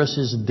 Lazarus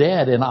is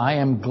dead, and I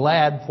am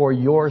glad for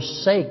your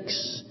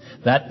sakes.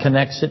 That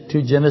connects it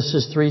to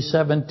Genesis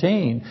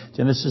 3:17.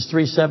 Genesis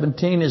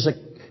 3:17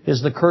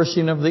 is the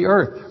cursing of the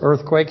earth.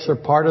 Earthquakes are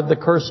part of the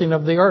cursing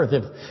of the earth,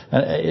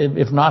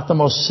 if not the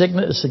most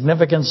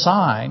significant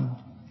sign.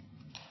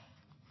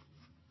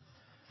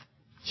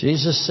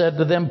 Jesus said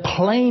to them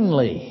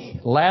plainly,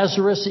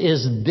 Lazarus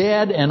is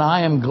dead, and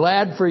I am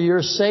glad for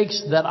your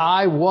sakes that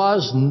I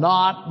was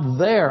not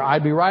there.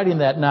 I'd be writing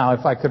that now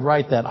if I could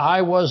write that.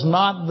 I was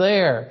not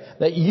there,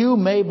 that you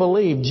may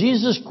believe.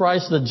 Jesus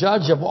Christ, the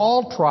judge of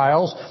all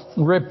trials,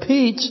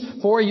 repeats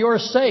for your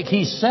sake.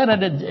 He said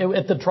it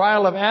at the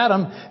trial of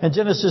Adam in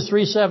Genesis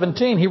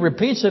 3:17. He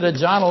repeats it at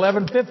John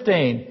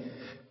 11:15.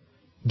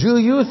 Do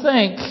you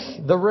think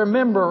the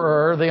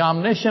rememberer, the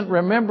omniscient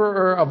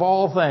rememberer of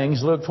all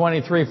things, Luke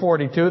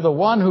 23:42, the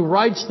one who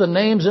writes the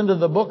names into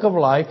the book of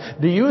life,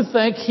 do you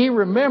think He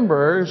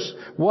remembers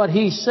what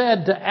He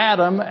said to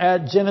Adam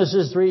at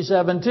Genesis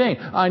 3:17?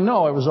 I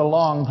know it was a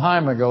long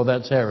time ago.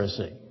 That's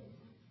heresy.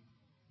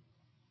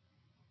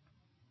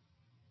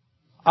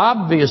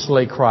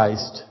 Obviously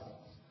Christ,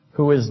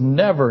 who is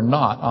never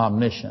not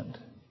omniscient,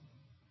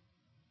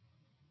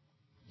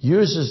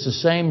 uses the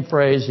same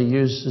phrase He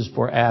uses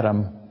for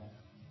Adam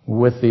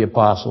with the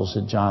apostles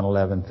at John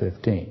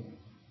 11:15.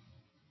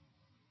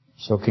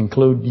 So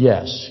conclude,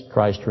 yes,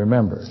 Christ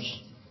remembers.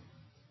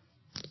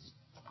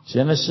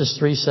 Genesis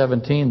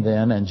 3:17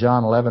 then and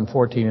John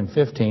 11:14 and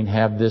 15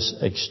 have this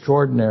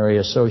extraordinary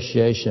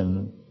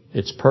association.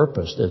 It's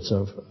purposed. It's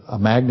of a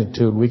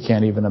magnitude we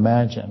can't even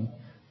imagine.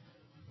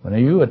 When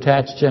you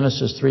attach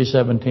Genesis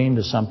 3:17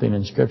 to something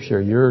in Scripture,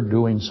 you're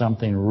doing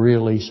something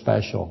really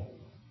special.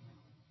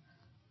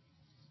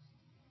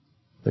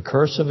 The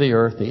curse of the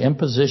earth, the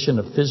imposition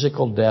of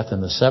physical death,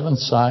 and the seventh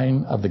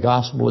sign of the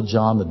Gospel of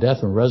John, the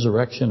death and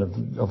resurrection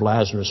of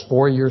Lazarus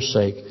for your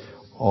sake,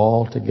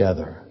 all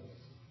together.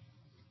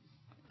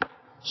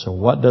 So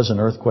what does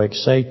an earthquake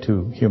say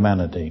to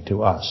humanity,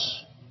 to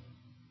us?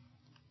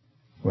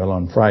 Well,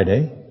 on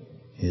Friday,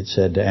 it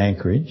said to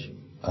Anchorage,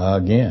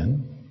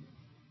 again,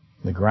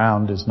 the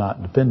ground is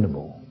not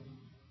dependable.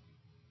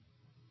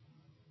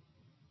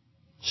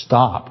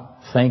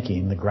 Stop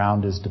thinking the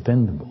ground is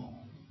dependable.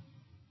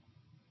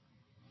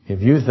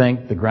 If you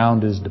think the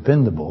ground is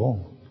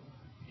dependable,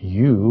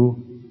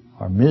 you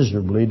are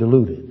miserably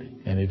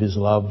deluded, and it is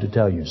love to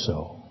tell you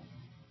so.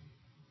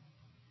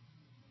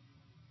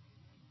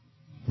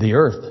 The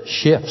earth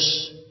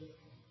shifts.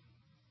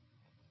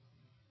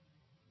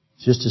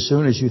 Just as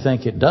soon as you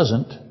think it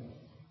doesn't,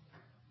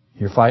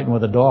 you're fighting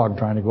with a dog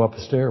trying to go up a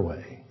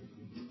stairway.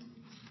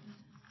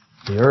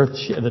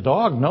 The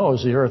dog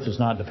knows the earth is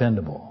not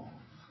dependable.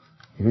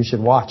 You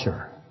should watch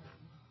her.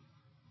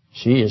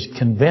 She is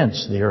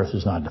convinced the earth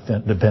is not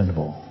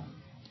dependable.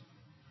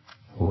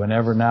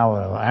 Whenever now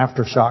an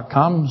aftershock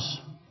comes,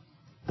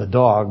 the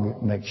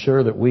dog makes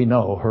sure that we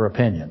know her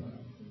opinion.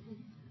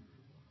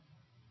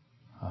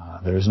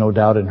 There's no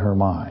doubt in her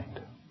mind.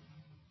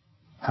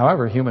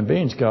 However, human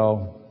beings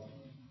go,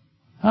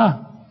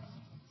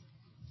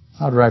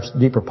 I'll drive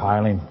deeper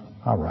piling.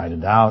 I'll ride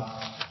it out.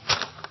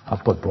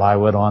 I'll put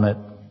plywood on it.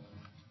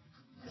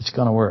 It's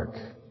going to work.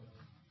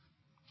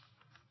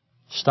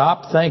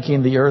 Stop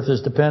thinking the earth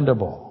is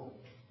dependable.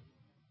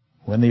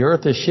 When the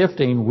earth is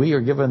shifting, we are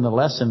given the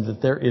lesson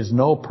that there is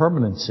no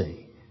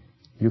permanency.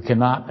 You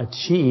cannot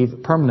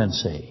achieve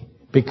permanency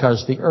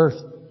because the earth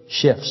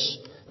shifts.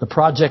 The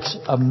projects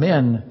of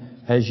men,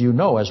 as you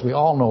know, as we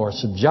all know, are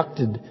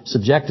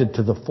subjected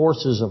to the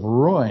forces of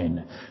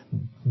ruin,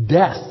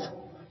 death,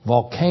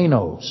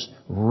 volcanoes,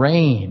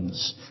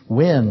 rains,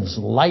 winds,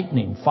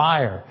 lightning,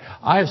 fire.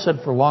 I have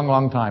said for a long,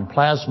 long time,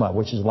 plasma,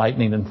 which is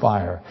lightning and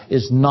fire,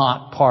 is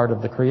not part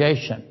of the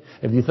creation.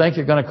 If you think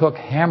you're going to cook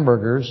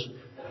hamburgers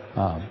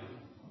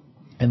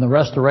in the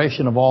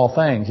restoration of all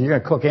things, you're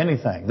going to cook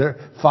anything.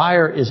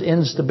 Fire is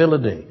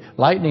instability.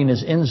 Lightning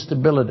is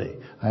instability.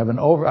 I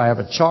have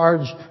a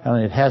charge,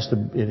 and it has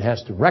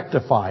to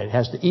rectify. It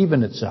has to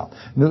even itself.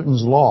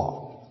 Newton's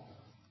law.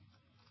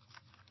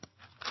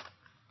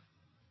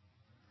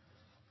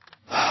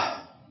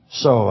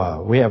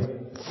 So we have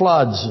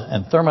floods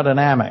and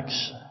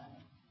thermodynamics.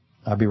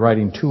 I'd be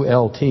writing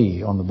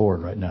 2LT on the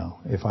board right now.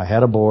 If I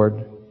had a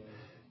board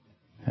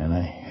and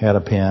I had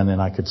a pen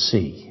and I could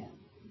see,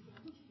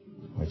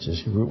 which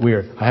is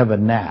weird. I have a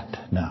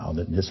gnat now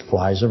that just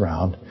flies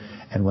around.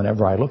 And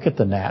whenever I look at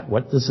the gnat,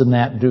 what does the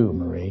gnat do,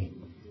 Marie?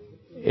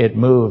 It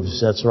moves.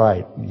 That's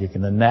right.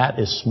 The gnat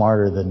is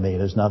smarter than me.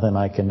 There's nothing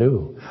I can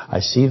do. I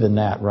see the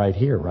gnat right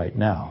here, right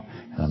now.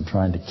 And I'm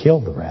trying to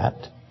kill the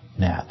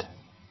gnat.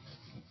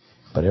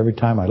 But every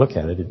time I look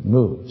at it, it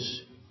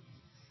moves.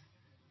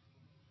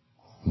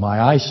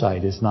 My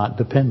eyesight is not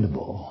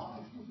dependable.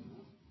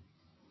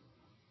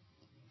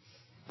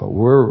 But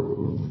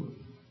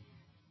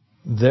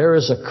there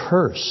is a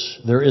curse.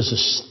 There is a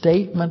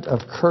statement of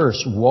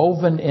curse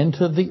woven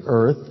into the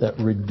earth that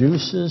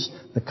reduces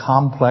the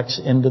complex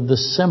into the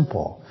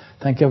simple.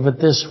 Think of it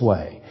this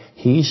way.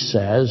 He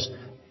says,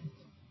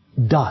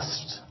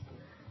 dust.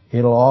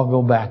 It'll all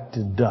go back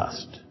to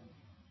dust.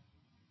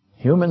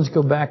 Humans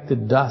go back to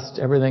dust.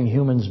 Everything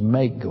humans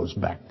make goes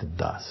back to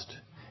dust.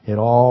 It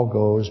all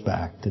goes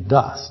back to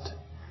dust.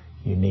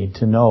 You need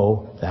to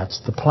know that's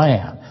the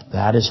plan.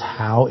 That is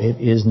how it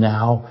is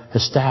now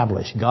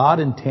established. God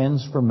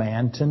intends for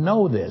man to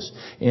know this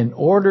in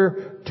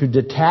order to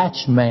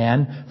detach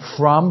man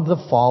from the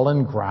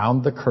fallen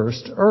ground, the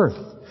cursed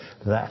earth.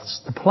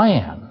 That's the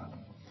plan.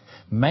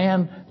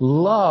 Man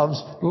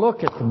loves,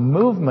 look at the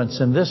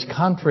movements in this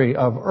country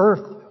of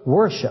earth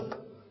worship.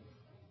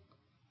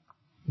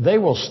 They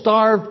will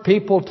starve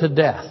people to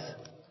death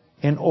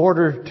in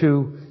order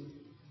to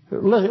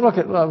look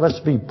at, let's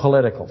be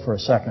political for a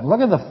second. Look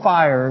at the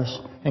fires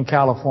in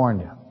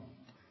California.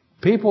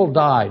 People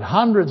died.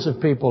 Hundreds of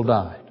people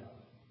died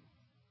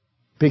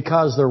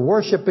because they're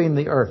worshiping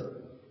the earth.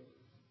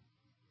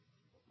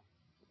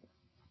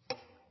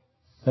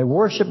 They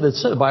worship,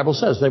 the Bible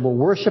says, they will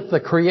worship the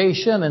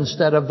creation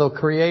instead of the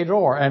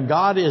Creator. And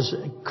God is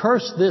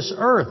cursed this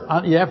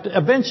earth. You have to,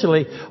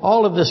 eventually,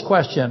 all of this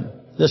question,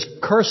 this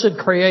cursed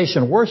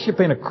creation,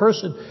 worshiping a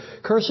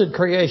cursed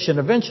creation,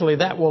 eventually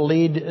that will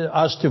lead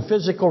us to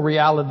physical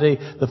reality,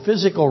 the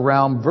physical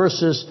realm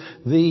versus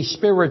the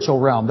spiritual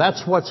realm.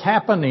 That's what's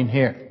happening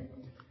here.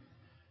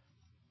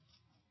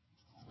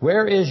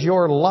 Where is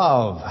your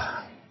love?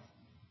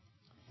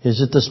 Is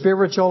it the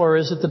spiritual or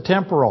is it the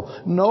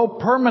temporal? No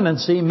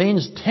permanency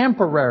means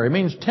temporary,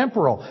 means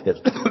temporal.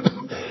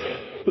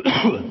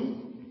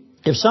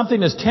 If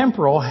something is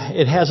temporal,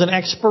 it has an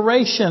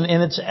expiration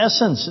in its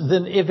essence.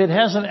 Then if it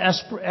has an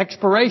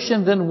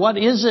expiration, then what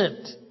is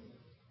it?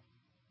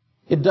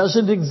 It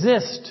doesn't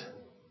exist.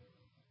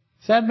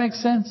 Does that make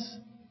sense?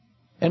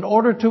 In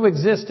order to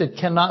exist, it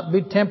cannot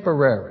be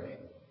temporary.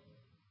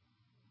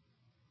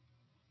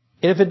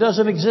 If it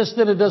doesn't exist,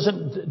 then it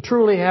doesn't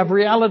truly have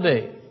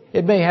reality.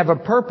 It may have a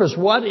purpose.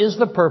 What is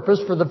the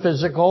purpose for the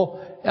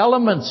physical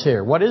elements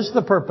here? What is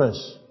the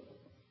purpose?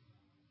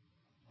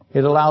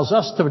 It allows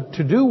us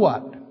to do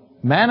what?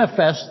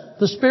 Manifest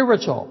the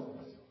spiritual.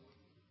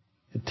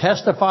 It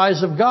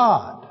testifies of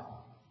God.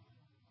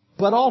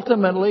 But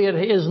ultimately it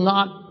is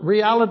not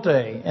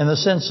reality in the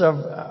sense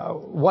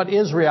of what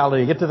is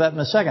reality. Get to that in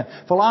a second.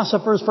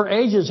 Philosophers for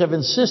ages have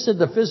insisted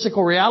the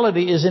physical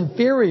reality is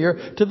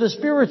inferior to the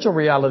spiritual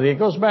reality. It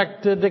goes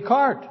back to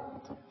Descartes.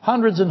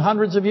 Hundreds and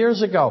hundreds of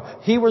years ago.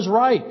 He was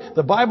right.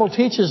 The Bible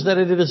teaches that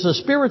it is the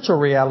spiritual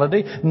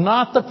reality,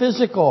 not the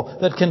physical,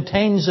 that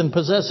contains and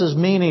possesses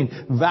meaning,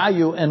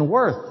 value, and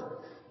worth.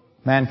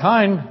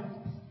 Mankind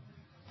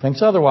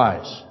thinks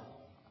otherwise.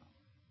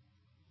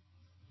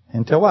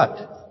 Until what?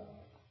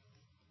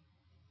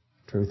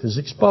 Truth is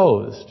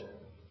exposed.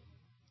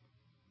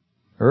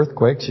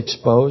 Earthquakes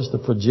expose the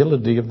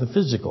fragility of the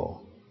physical.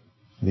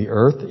 The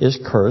earth is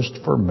cursed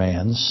for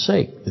man's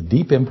sake. The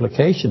deep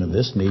implication of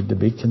this need to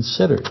be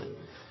considered.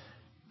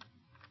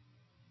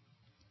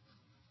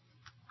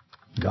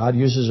 God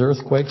uses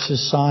earthquakes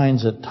as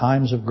signs at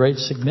times of great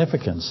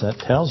significance. That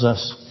tells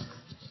us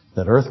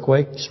that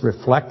earthquakes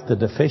reflect the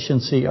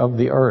deficiency of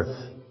the earth.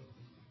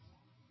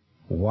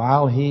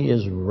 While He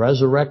is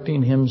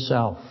resurrecting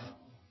Himself,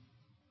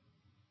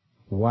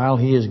 while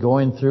He is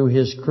going through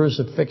His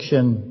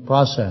crucifixion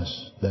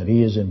process that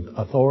He is in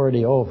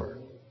authority over,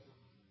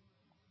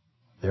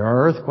 there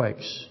are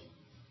earthquakes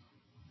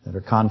that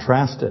are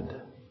contrasted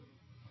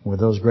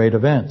with those great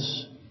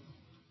events.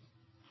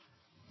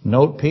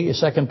 Note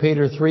 2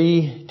 Peter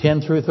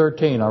 3:10 through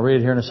 13. I'll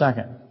read it here in a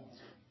second.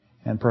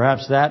 And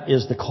perhaps that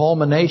is the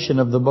culmination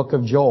of the book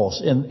of Joel.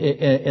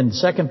 In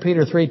 2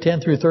 Peter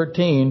 3:10 through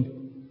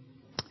 13,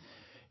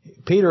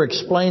 Peter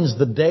explains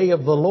the day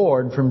of the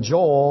Lord from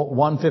Joel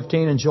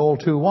 1:15 and Joel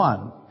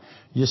 2:1.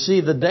 You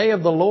see, the day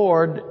of the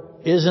Lord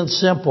isn't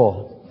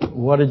simple.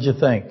 What did you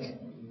think?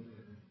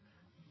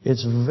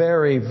 It's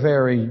very,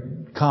 very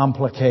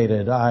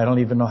complicated. I don't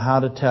even know how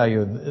to tell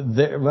you.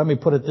 Let me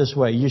put it this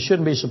way. You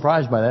shouldn't be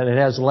surprised by that. It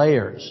has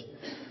layers.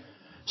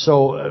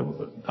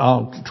 So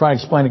I'll try to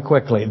explain it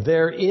quickly.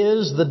 There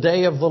is the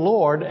day of the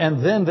Lord,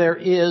 and then there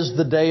is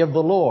the day of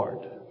the Lord.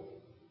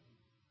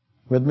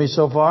 With me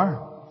so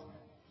far?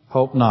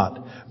 Hope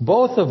not.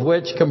 Both of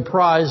which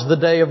comprise the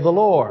day of the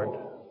Lord.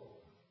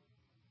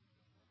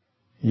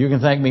 You can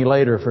thank me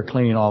later for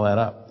cleaning all that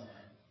up.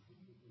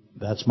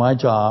 That's my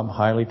job,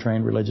 highly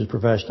trained religious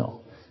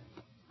professional.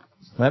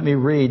 Let me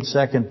read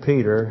 2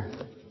 Peter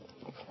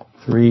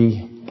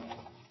 3,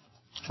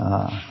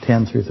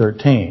 10 through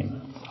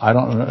 13. I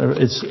don't know.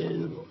 It's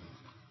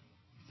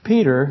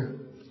Peter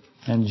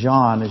and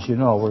John, as you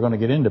know. We're going to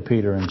get into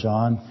Peter and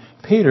John.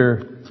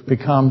 Peter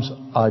becomes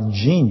a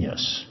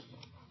genius.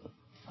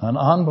 An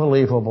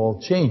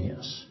unbelievable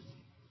genius.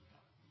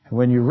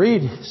 When you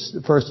read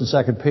 1st and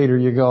 2nd Peter,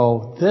 you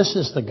go, this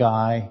is the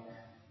guy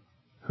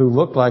who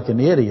looked like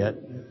an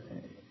idiot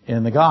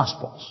in the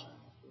Gospels.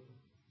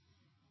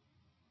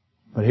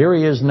 But here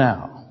he is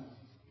now.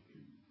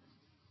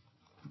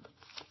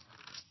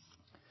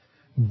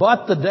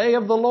 But the day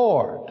of the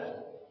Lord.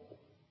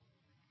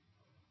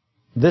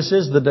 This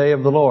is the day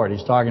of the Lord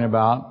he's talking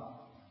about.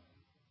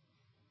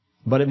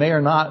 But it may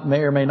or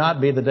may not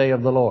be the day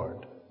of the Lord.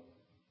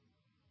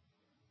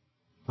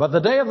 But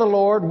the day of the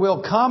Lord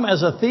will come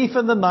as a thief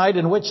in the night,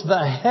 in which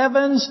the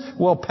heavens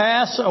will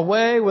pass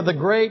away with a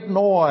great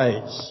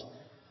noise,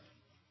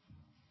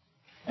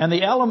 and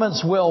the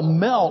elements will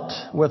melt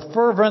with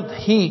fervent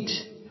heat.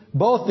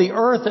 Both the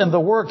earth and the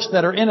works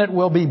that are in it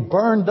will be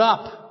burned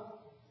up.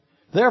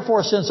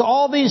 Therefore, since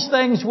all these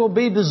things will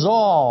be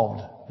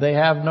dissolved, they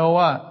have no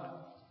what?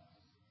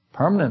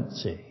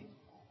 Permanency.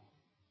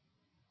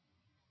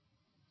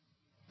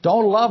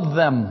 Don't love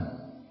them.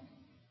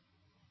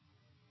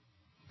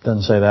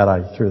 Doesn't say that,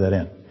 I threw that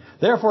in.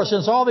 Therefore,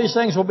 since all these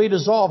things will be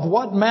dissolved,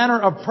 what manner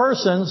of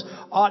persons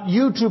ought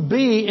you to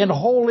be in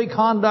holy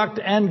conduct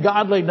and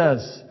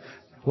godliness?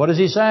 What is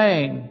he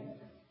saying?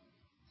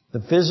 The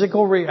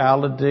physical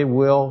reality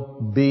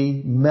will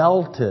be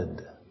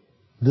melted,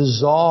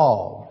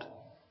 dissolved.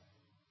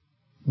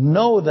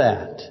 Know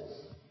that.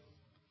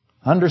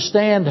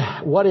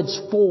 Understand what it's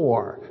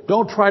for.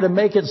 Don't try to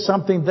make it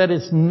something that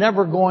it's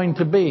never going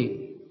to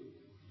be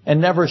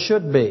and never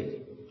should be.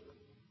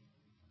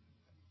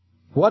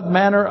 What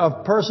manner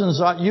of persons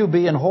ought you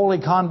be in holy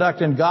conduct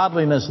and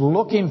godliness,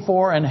 looking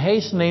for and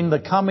hastening the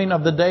coming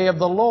of the day of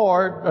the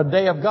Lord, a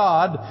day of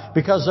God,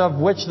 because of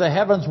which the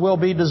heavens will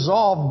be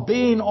dissolved,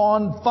 being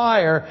on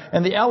fire,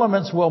 and the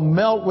elements will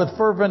melt with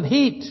fervent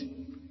heat.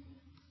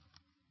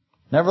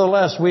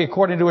 Nevertheless, we,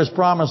 according to His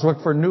promise,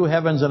 look for new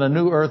heavens and a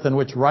new earth in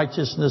which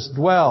righteousness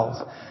dwells.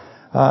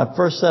 1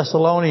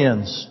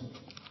 Thessalonians,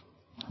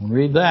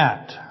 read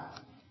that.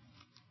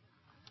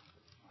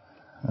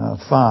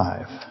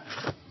 5.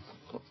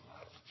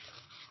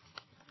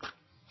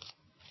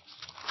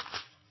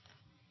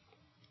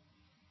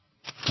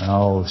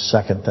 Oh,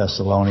 2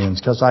 Thessalonians,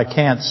 because I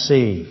can't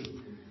see.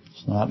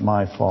 It's not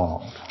my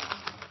fault.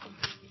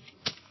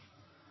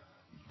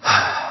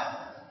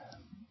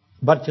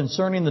 But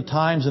concerning the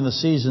times and the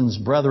seasons,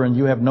 brethren,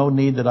 you have no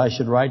need that I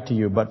should write to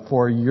you, but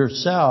for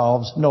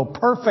yourselves know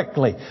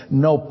perfectly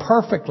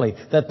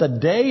that the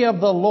day of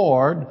the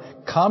Lord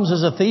comes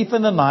as a thief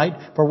in the night.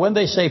 For when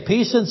they say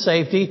peace and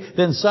safety,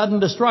 then sudden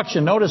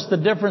destruction. Notice the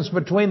difference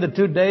between the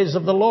 2 days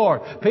of the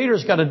Lord.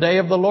 Peter's got a day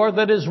of the Lord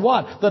that is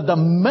what? The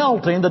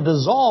melting, the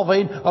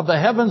dissolving of the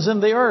heavens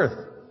and the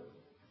earth.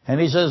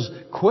 And he says,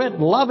 quit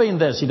loving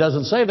this. He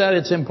doesn't say that,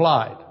 it's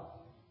implied.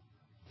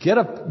 Get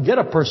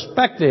a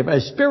perspective, a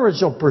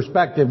spiritual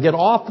perspective. Get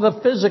off the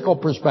physical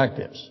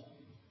perspectives.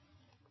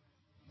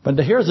 But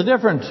here's a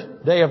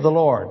different day of the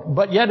Lord.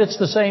 But yet it's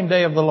the same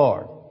day of the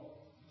Lord.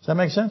 Does that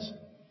make sense?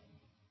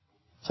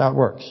 That's how it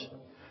works.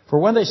 For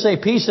when they say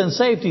peace and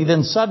safety,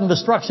 then sudden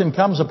destruction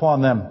comes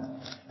upon them,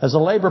 as the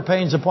labor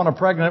pains upon a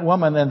pregnant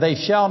woman, and they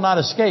shall not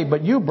escape.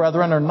 But you,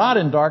 brethren, are not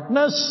in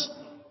darkness,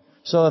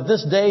 so that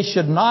this day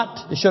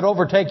should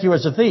overtake you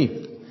as a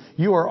thief.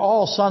 You are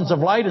all sons of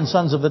light and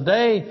sons of the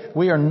day.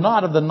 We are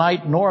not of the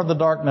night nor of the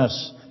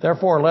darkness.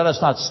 Therefore, let us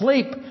not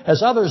sleep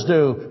as others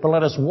do, but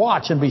let us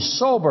watch and be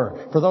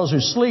sober. For those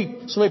who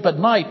sleep, sleep at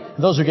night.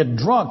 And those who get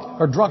drunk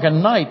are drunk at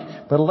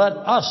night. But let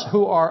us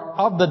who are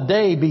of the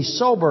day be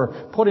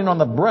sober, putting on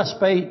the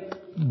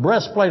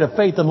breastplate of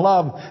faith and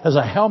love, as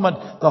a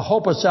helmet, the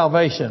hope of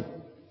salvation.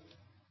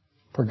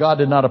 For God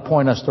did not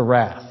appoint us to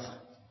wrath,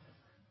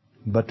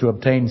 but to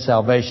obtain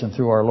salvation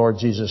through our Lord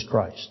Jesus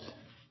Christ.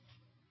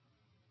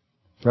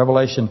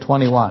 Revelation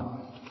 21.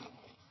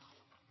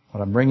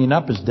 What I'm bringing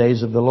up is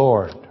days of the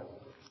Lord.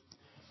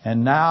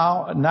 And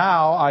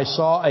now I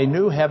saw a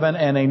new heaven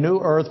and a new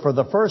earth, for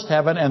the first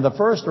heaven and the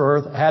first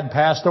earth had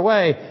passed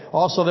away.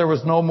 Also there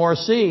was no more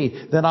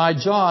sea. Then I,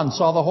 John,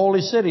 saw the holy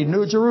city,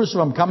 New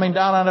Jerusalem, coming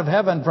down out of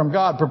heaven from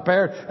God,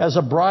 prepared as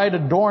a bride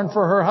adorned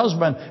for her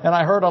husband. And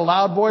I heard a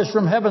loud voice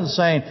from heaven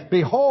saying,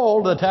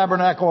 Behold, the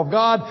tabernacle of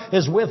God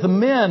is with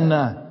men,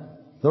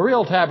 the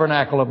real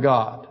tabernacle of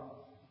God.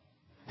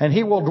 And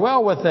He will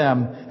dwell with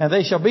them, and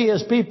they shall be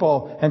His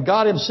people, and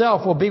God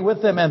Himself will be with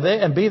them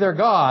and be their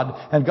God.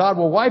 And God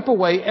will wipe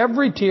away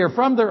every tear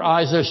from their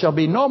eyes. There shall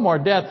be no more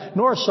death,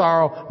 nor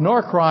sorrow,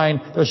 nor crying.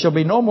 There shall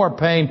be no more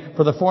pain,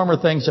 for the former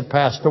things have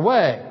passed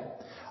away.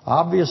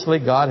 Obviously,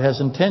 God has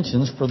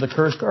intentions for the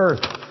cursed earth.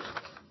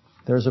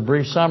 There's a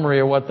brief summary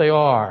of what they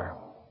are.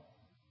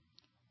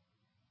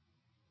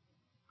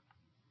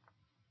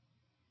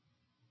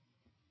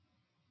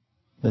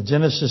 The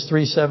Genesis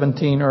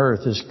 3:17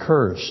 earth is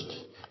cursed,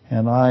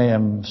 and I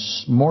am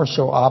more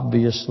so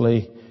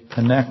obviously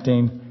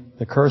connecting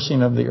the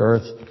cursing of the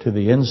earth to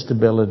the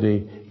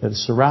instability that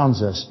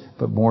surrounds us,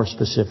 but more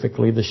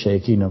specifically the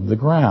shaking of the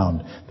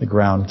ground. The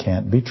ground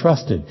can't be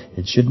trusted.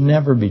 It should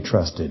never be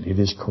trusted. It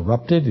is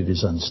corrupted. It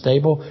is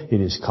unstable.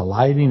 It is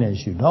colliding.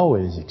 As you know,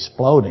 it is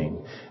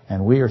exploding.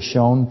 And we are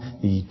shown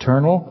the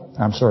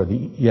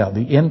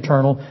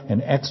internal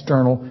and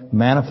external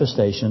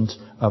manifestations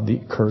of the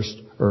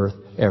cursed earth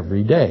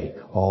every day,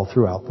 all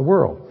throughout the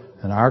world.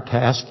 And our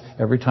task,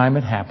 every time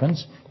it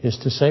happens, is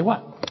to say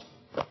what?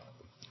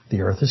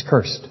 The earth is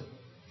cursed.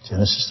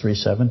 Genesis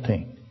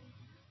 3:17.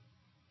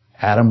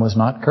 Adam was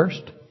not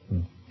cursed.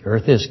 The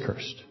earth is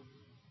cursed.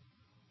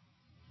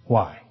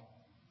 Why?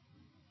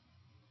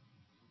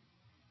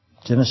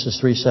 Genesis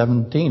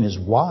 3:17 is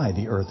why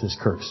the earth is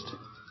cursed.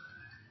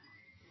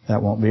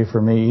 That won't be for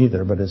me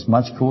either, but it's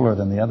much cooler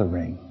than the other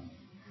ring.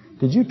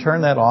 Did you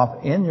turn that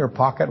off in your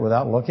pocket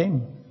without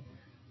looking?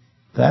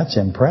 That's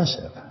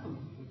impressive.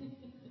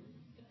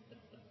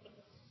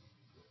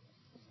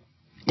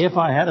 If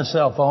I had a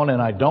cell phone,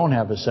 and I don't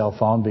have a cell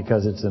phone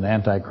because it's an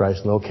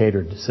Antichrist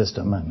locator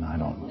system, and I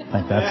don't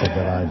think that's a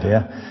good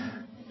idea.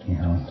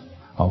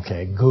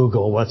 Okay,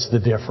 Google, what's the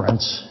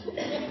difference?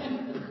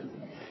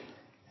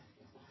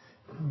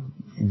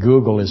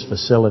 Google is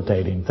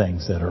facilitating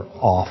things that are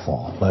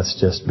awful. Let's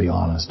just be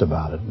honest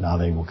about it. Now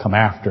they will come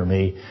after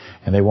me,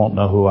 and they won't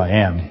know who I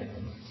am,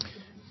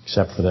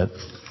 except for that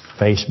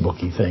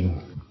Facebooky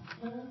thing.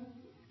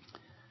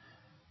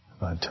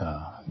 But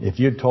if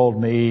you'd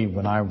told me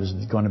when I was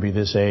going to be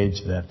this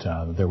age that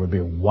there would be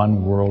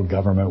one world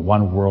government,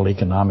 one world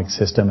economic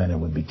system, and it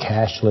would be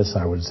cashless,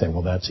 I would say,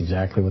 well, that's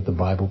exactly what the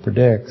Bible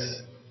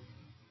predicts.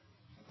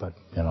 But,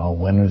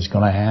 when is it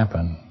going to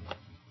happen?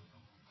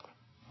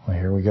 Well,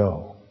 here we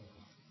go.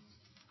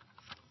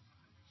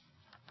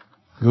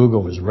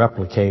 Google is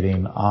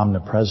replicating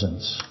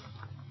omnipresence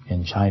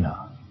in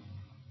China.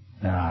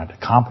 They're not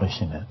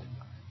accomplishing it,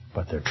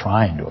 but they're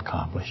trying to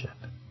accomplish it.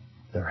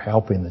 They're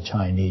helping the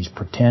Chinese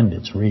pretend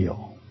it's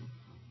real.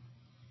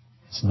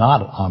 It's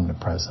not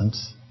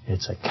omnipresence.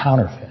 It's a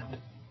counterfeit.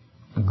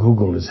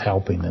 Google is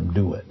helping them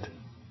do it.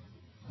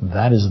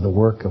 That is the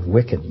work of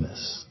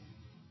wickedness.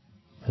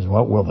 Is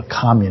what will the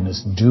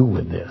communists do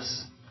with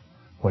this?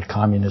 What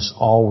communists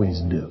always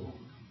do.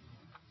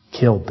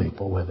 Kill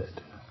people with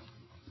it.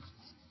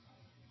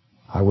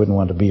 I wouldn't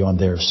want to be on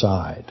their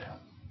side.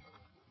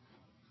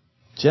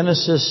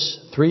 Genesis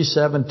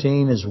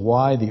 3:17 is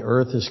why the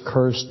earth is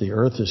cursed. The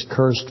earth is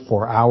cursed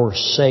for our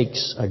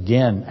sakes.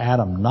 Again,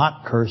 Adam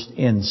not cursed.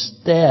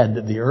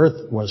 Instead, the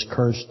earth was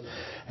cursed.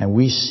 And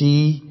we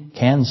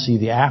can see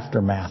the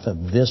aftermath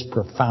of this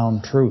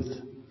profound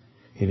truth.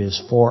 It is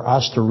for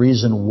us to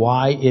reason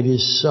why it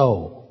is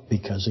so.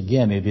 Because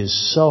again, it is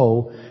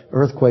so.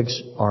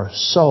 Earthquakes are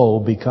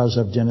so because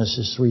of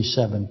Genesis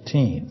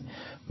 3:17.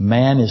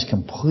 Man is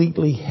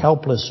completely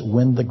helpless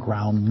when the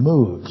ground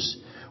moves.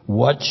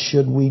 What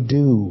should we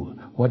do?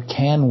 What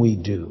can we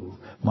do?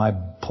 My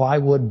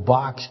plywood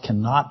box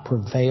cannot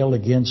prevail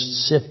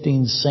against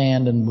sifting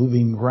sand and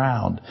moving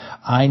ground.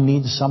 I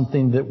need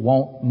something that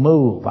won't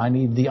move. I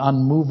need the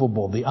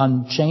unmovable, the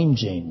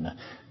unchanging,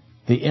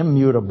 the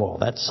immutable.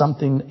 That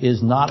something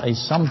is not a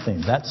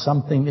something. That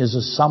something is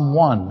a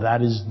someone.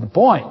 That is the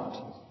point.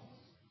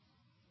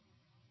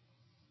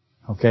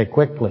 Okay,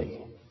 quickly.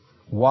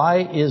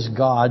 Why is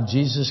God,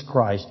 Jesus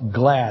Christ,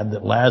 glad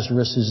that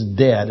Lazarus is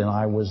dead and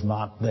I was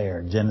not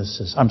there? John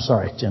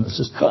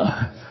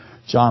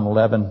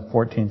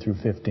 11:14 through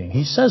 15.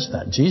 He says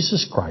that.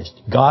 Jesus Christ,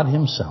 God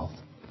Himself,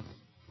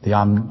 the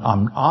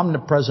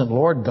omnipresent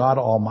Lord, God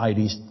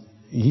Almighty,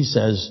 He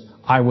says,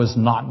 I was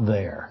not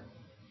there.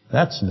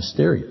 That's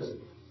mysterious.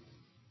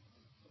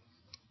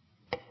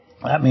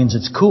 That means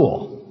it's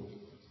cool.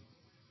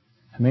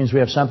 It means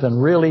we have something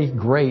really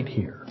great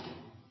here.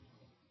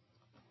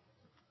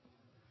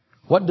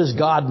 What does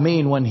God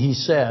mean when He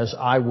says,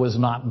 I was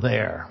not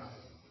there?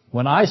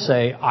 When I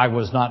say, I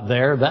was not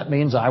there, that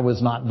means I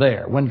was not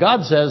there. When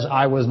God says,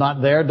 I was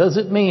not there, does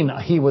it mean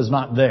He was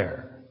not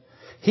there?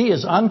 He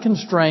is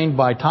unconstrained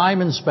by time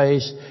and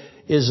space.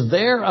 Is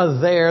there a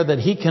there that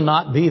He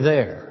cannot be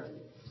there?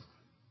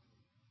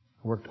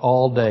 I worked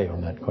all day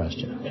on that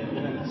question.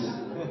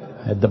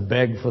 I had to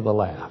beg for the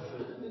laugh.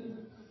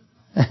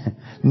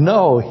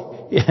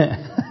 No.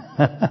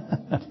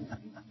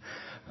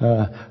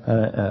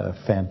 A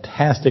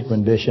fantastic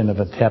rendition of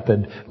a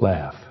tepid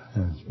laugh.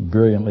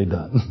 Brilliantly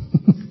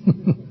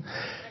done.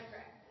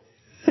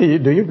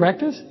 Do you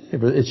practice?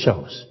 It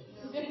shows.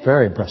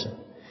 Very impressive.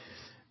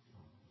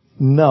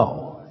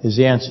 No is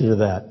the answer to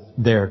that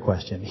there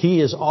question. He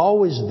is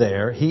always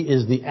there. He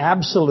is the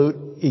absolute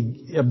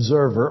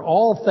observer.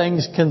 All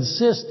things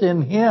consist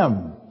in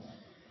Him.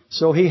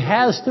 So He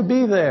has to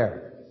be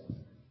there.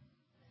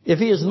 If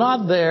He is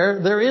not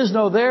there, there is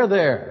no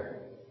there.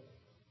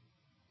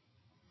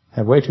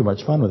 Had way too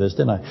much fun with this,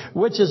 didn't I?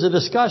 Which is a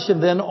discussion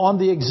then on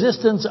the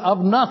existence of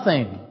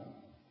nothing.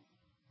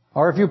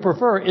 Or if you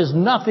prefer, is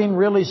nothing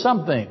really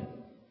something?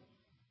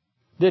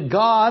 Did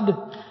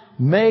God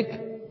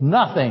make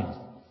nothing?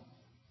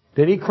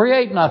 Did He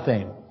create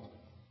nothing?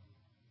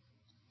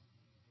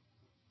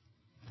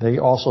 They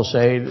also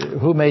say,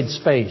 who made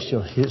space?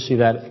 You'll see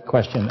that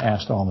question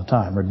asked all the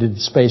time. Or did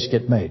space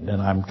get made?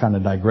 And I'm kind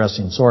of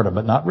digressing, sort of,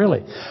 but not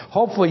really.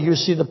 Hopefully you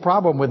see the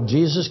problem with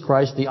Jesus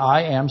Christ, the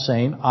I am,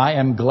 saying, I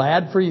am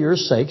glad for your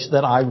sakes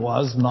that I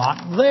was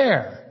not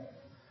there.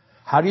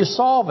 How do you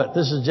solve it?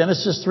 This is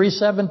Genesis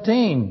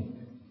 3:17.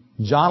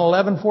 John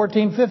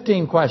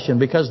 11:14-15 question,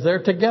 because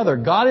they're together.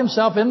 God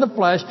Himself in the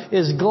flesh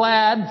is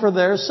glad for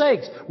their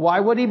sakes. Why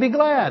would He be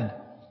glad?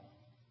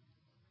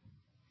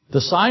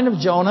 The sign of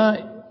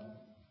Jonah,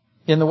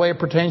 in the way it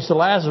pertains to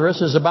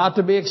Lazarus, is about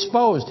to be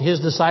exposed. His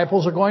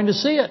disciples are going to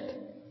see it.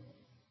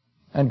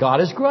 And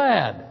God is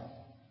glad.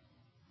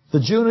 The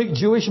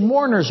Jewish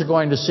mourners are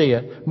going to see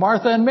it.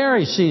 Martha and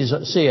Mary see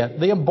it.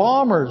 The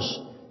embalmers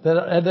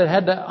that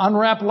had to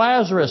unwrap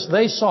Lazarus,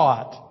 they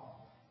saw it.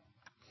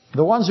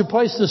 The ones who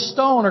placed the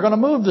stone are going to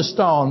move the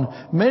stone.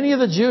 Many of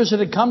the Jews that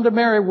had come to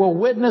Mary will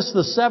witness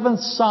the seventh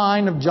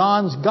sign of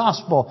John's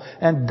gospel.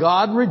 And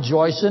God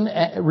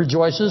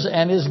rejoices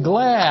and is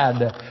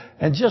glad.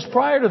 And just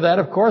prior to that,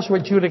 of course,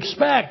 what you'd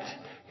expect.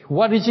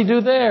 What does He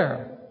do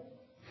there?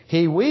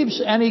 He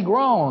weeps and He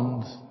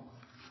groans.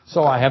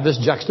 So I have this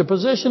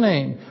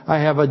juxtapositioning. I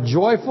have a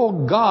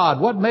joyful God.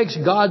 What makes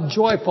God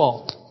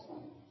joyful?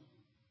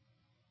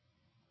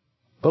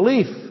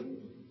 Belief.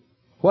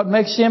 What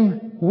makes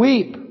Him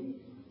weep?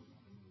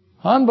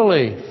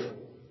 Unbelief.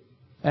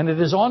 And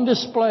it is on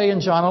display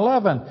in John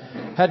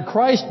 11. Had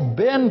Christ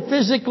been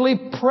physically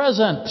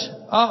present?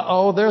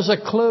 There's a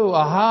clue.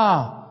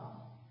 Aha.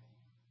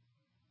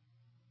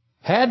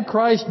 Had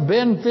Christ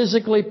been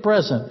physically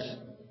present,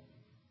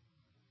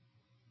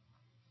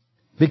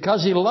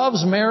 because He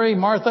loves Mary,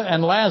 Martha,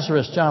 and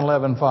Lazarus, John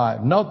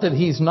 11:5. Note that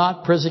He's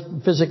not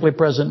physically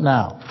present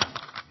now.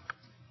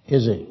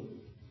 Is He?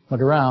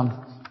 Look around.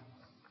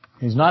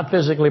 He's not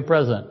physically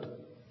present.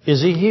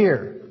 Is He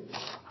here?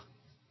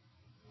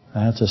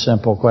 That's a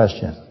simple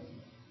question.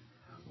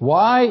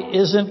 Why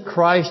isn't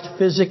Christ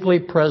physically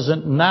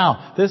present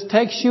now? This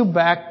takes you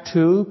back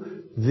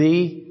to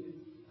the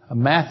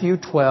Matthew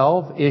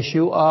 12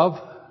 issue of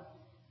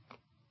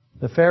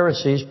the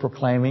Pharisees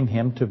proclaiming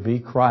Him to be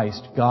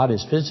Christ. God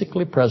is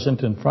physically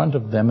present in front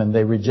of them, and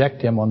they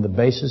reject Him on the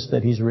basis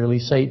that He's really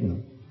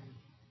Satan.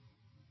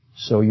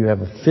 So you have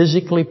a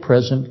physically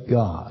present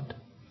God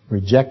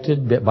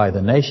rejected by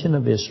the nation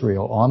of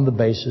Israel on the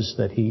basis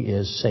that He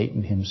is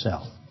Satan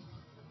himself.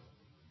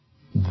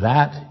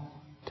 That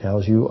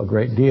tells you a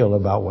great deal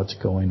about what's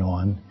going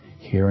on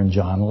here in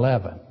John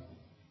 11.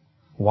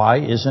 Why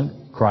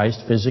isn't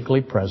Christ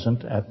physically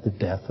present at the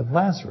death of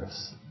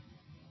Lazarus?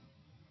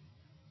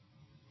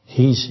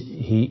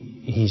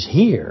 He's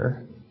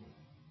here.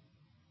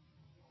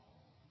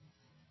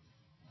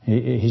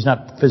 He's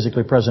not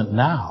physically present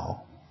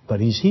now, but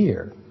He's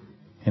here.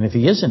 And if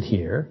He isn't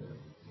here,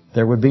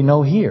 there would be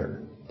no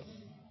here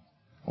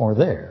or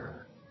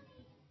there.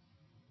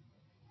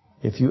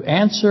 If you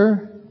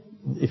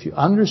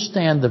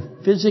understand the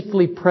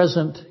physically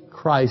present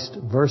Christ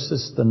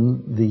versus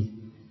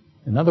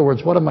in other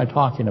words, what am I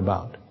talking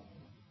about?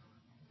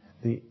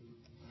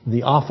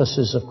 The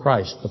offices of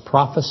Christ, the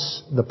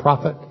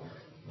prophet,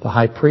 the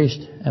high priest,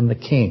 and the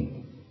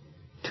king.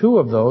 Two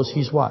of those,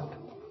 He's what?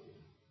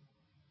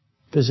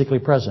 Physically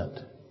present.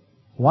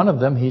 One of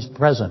them, He's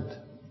present,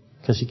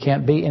 because He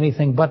can't be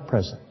anything but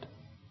present.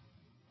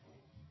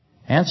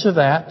 Answer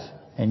that,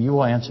 and you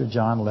will answer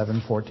John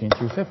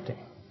 11:14-15.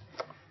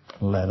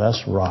 Let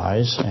us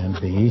rise and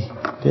be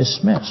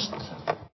dismissed.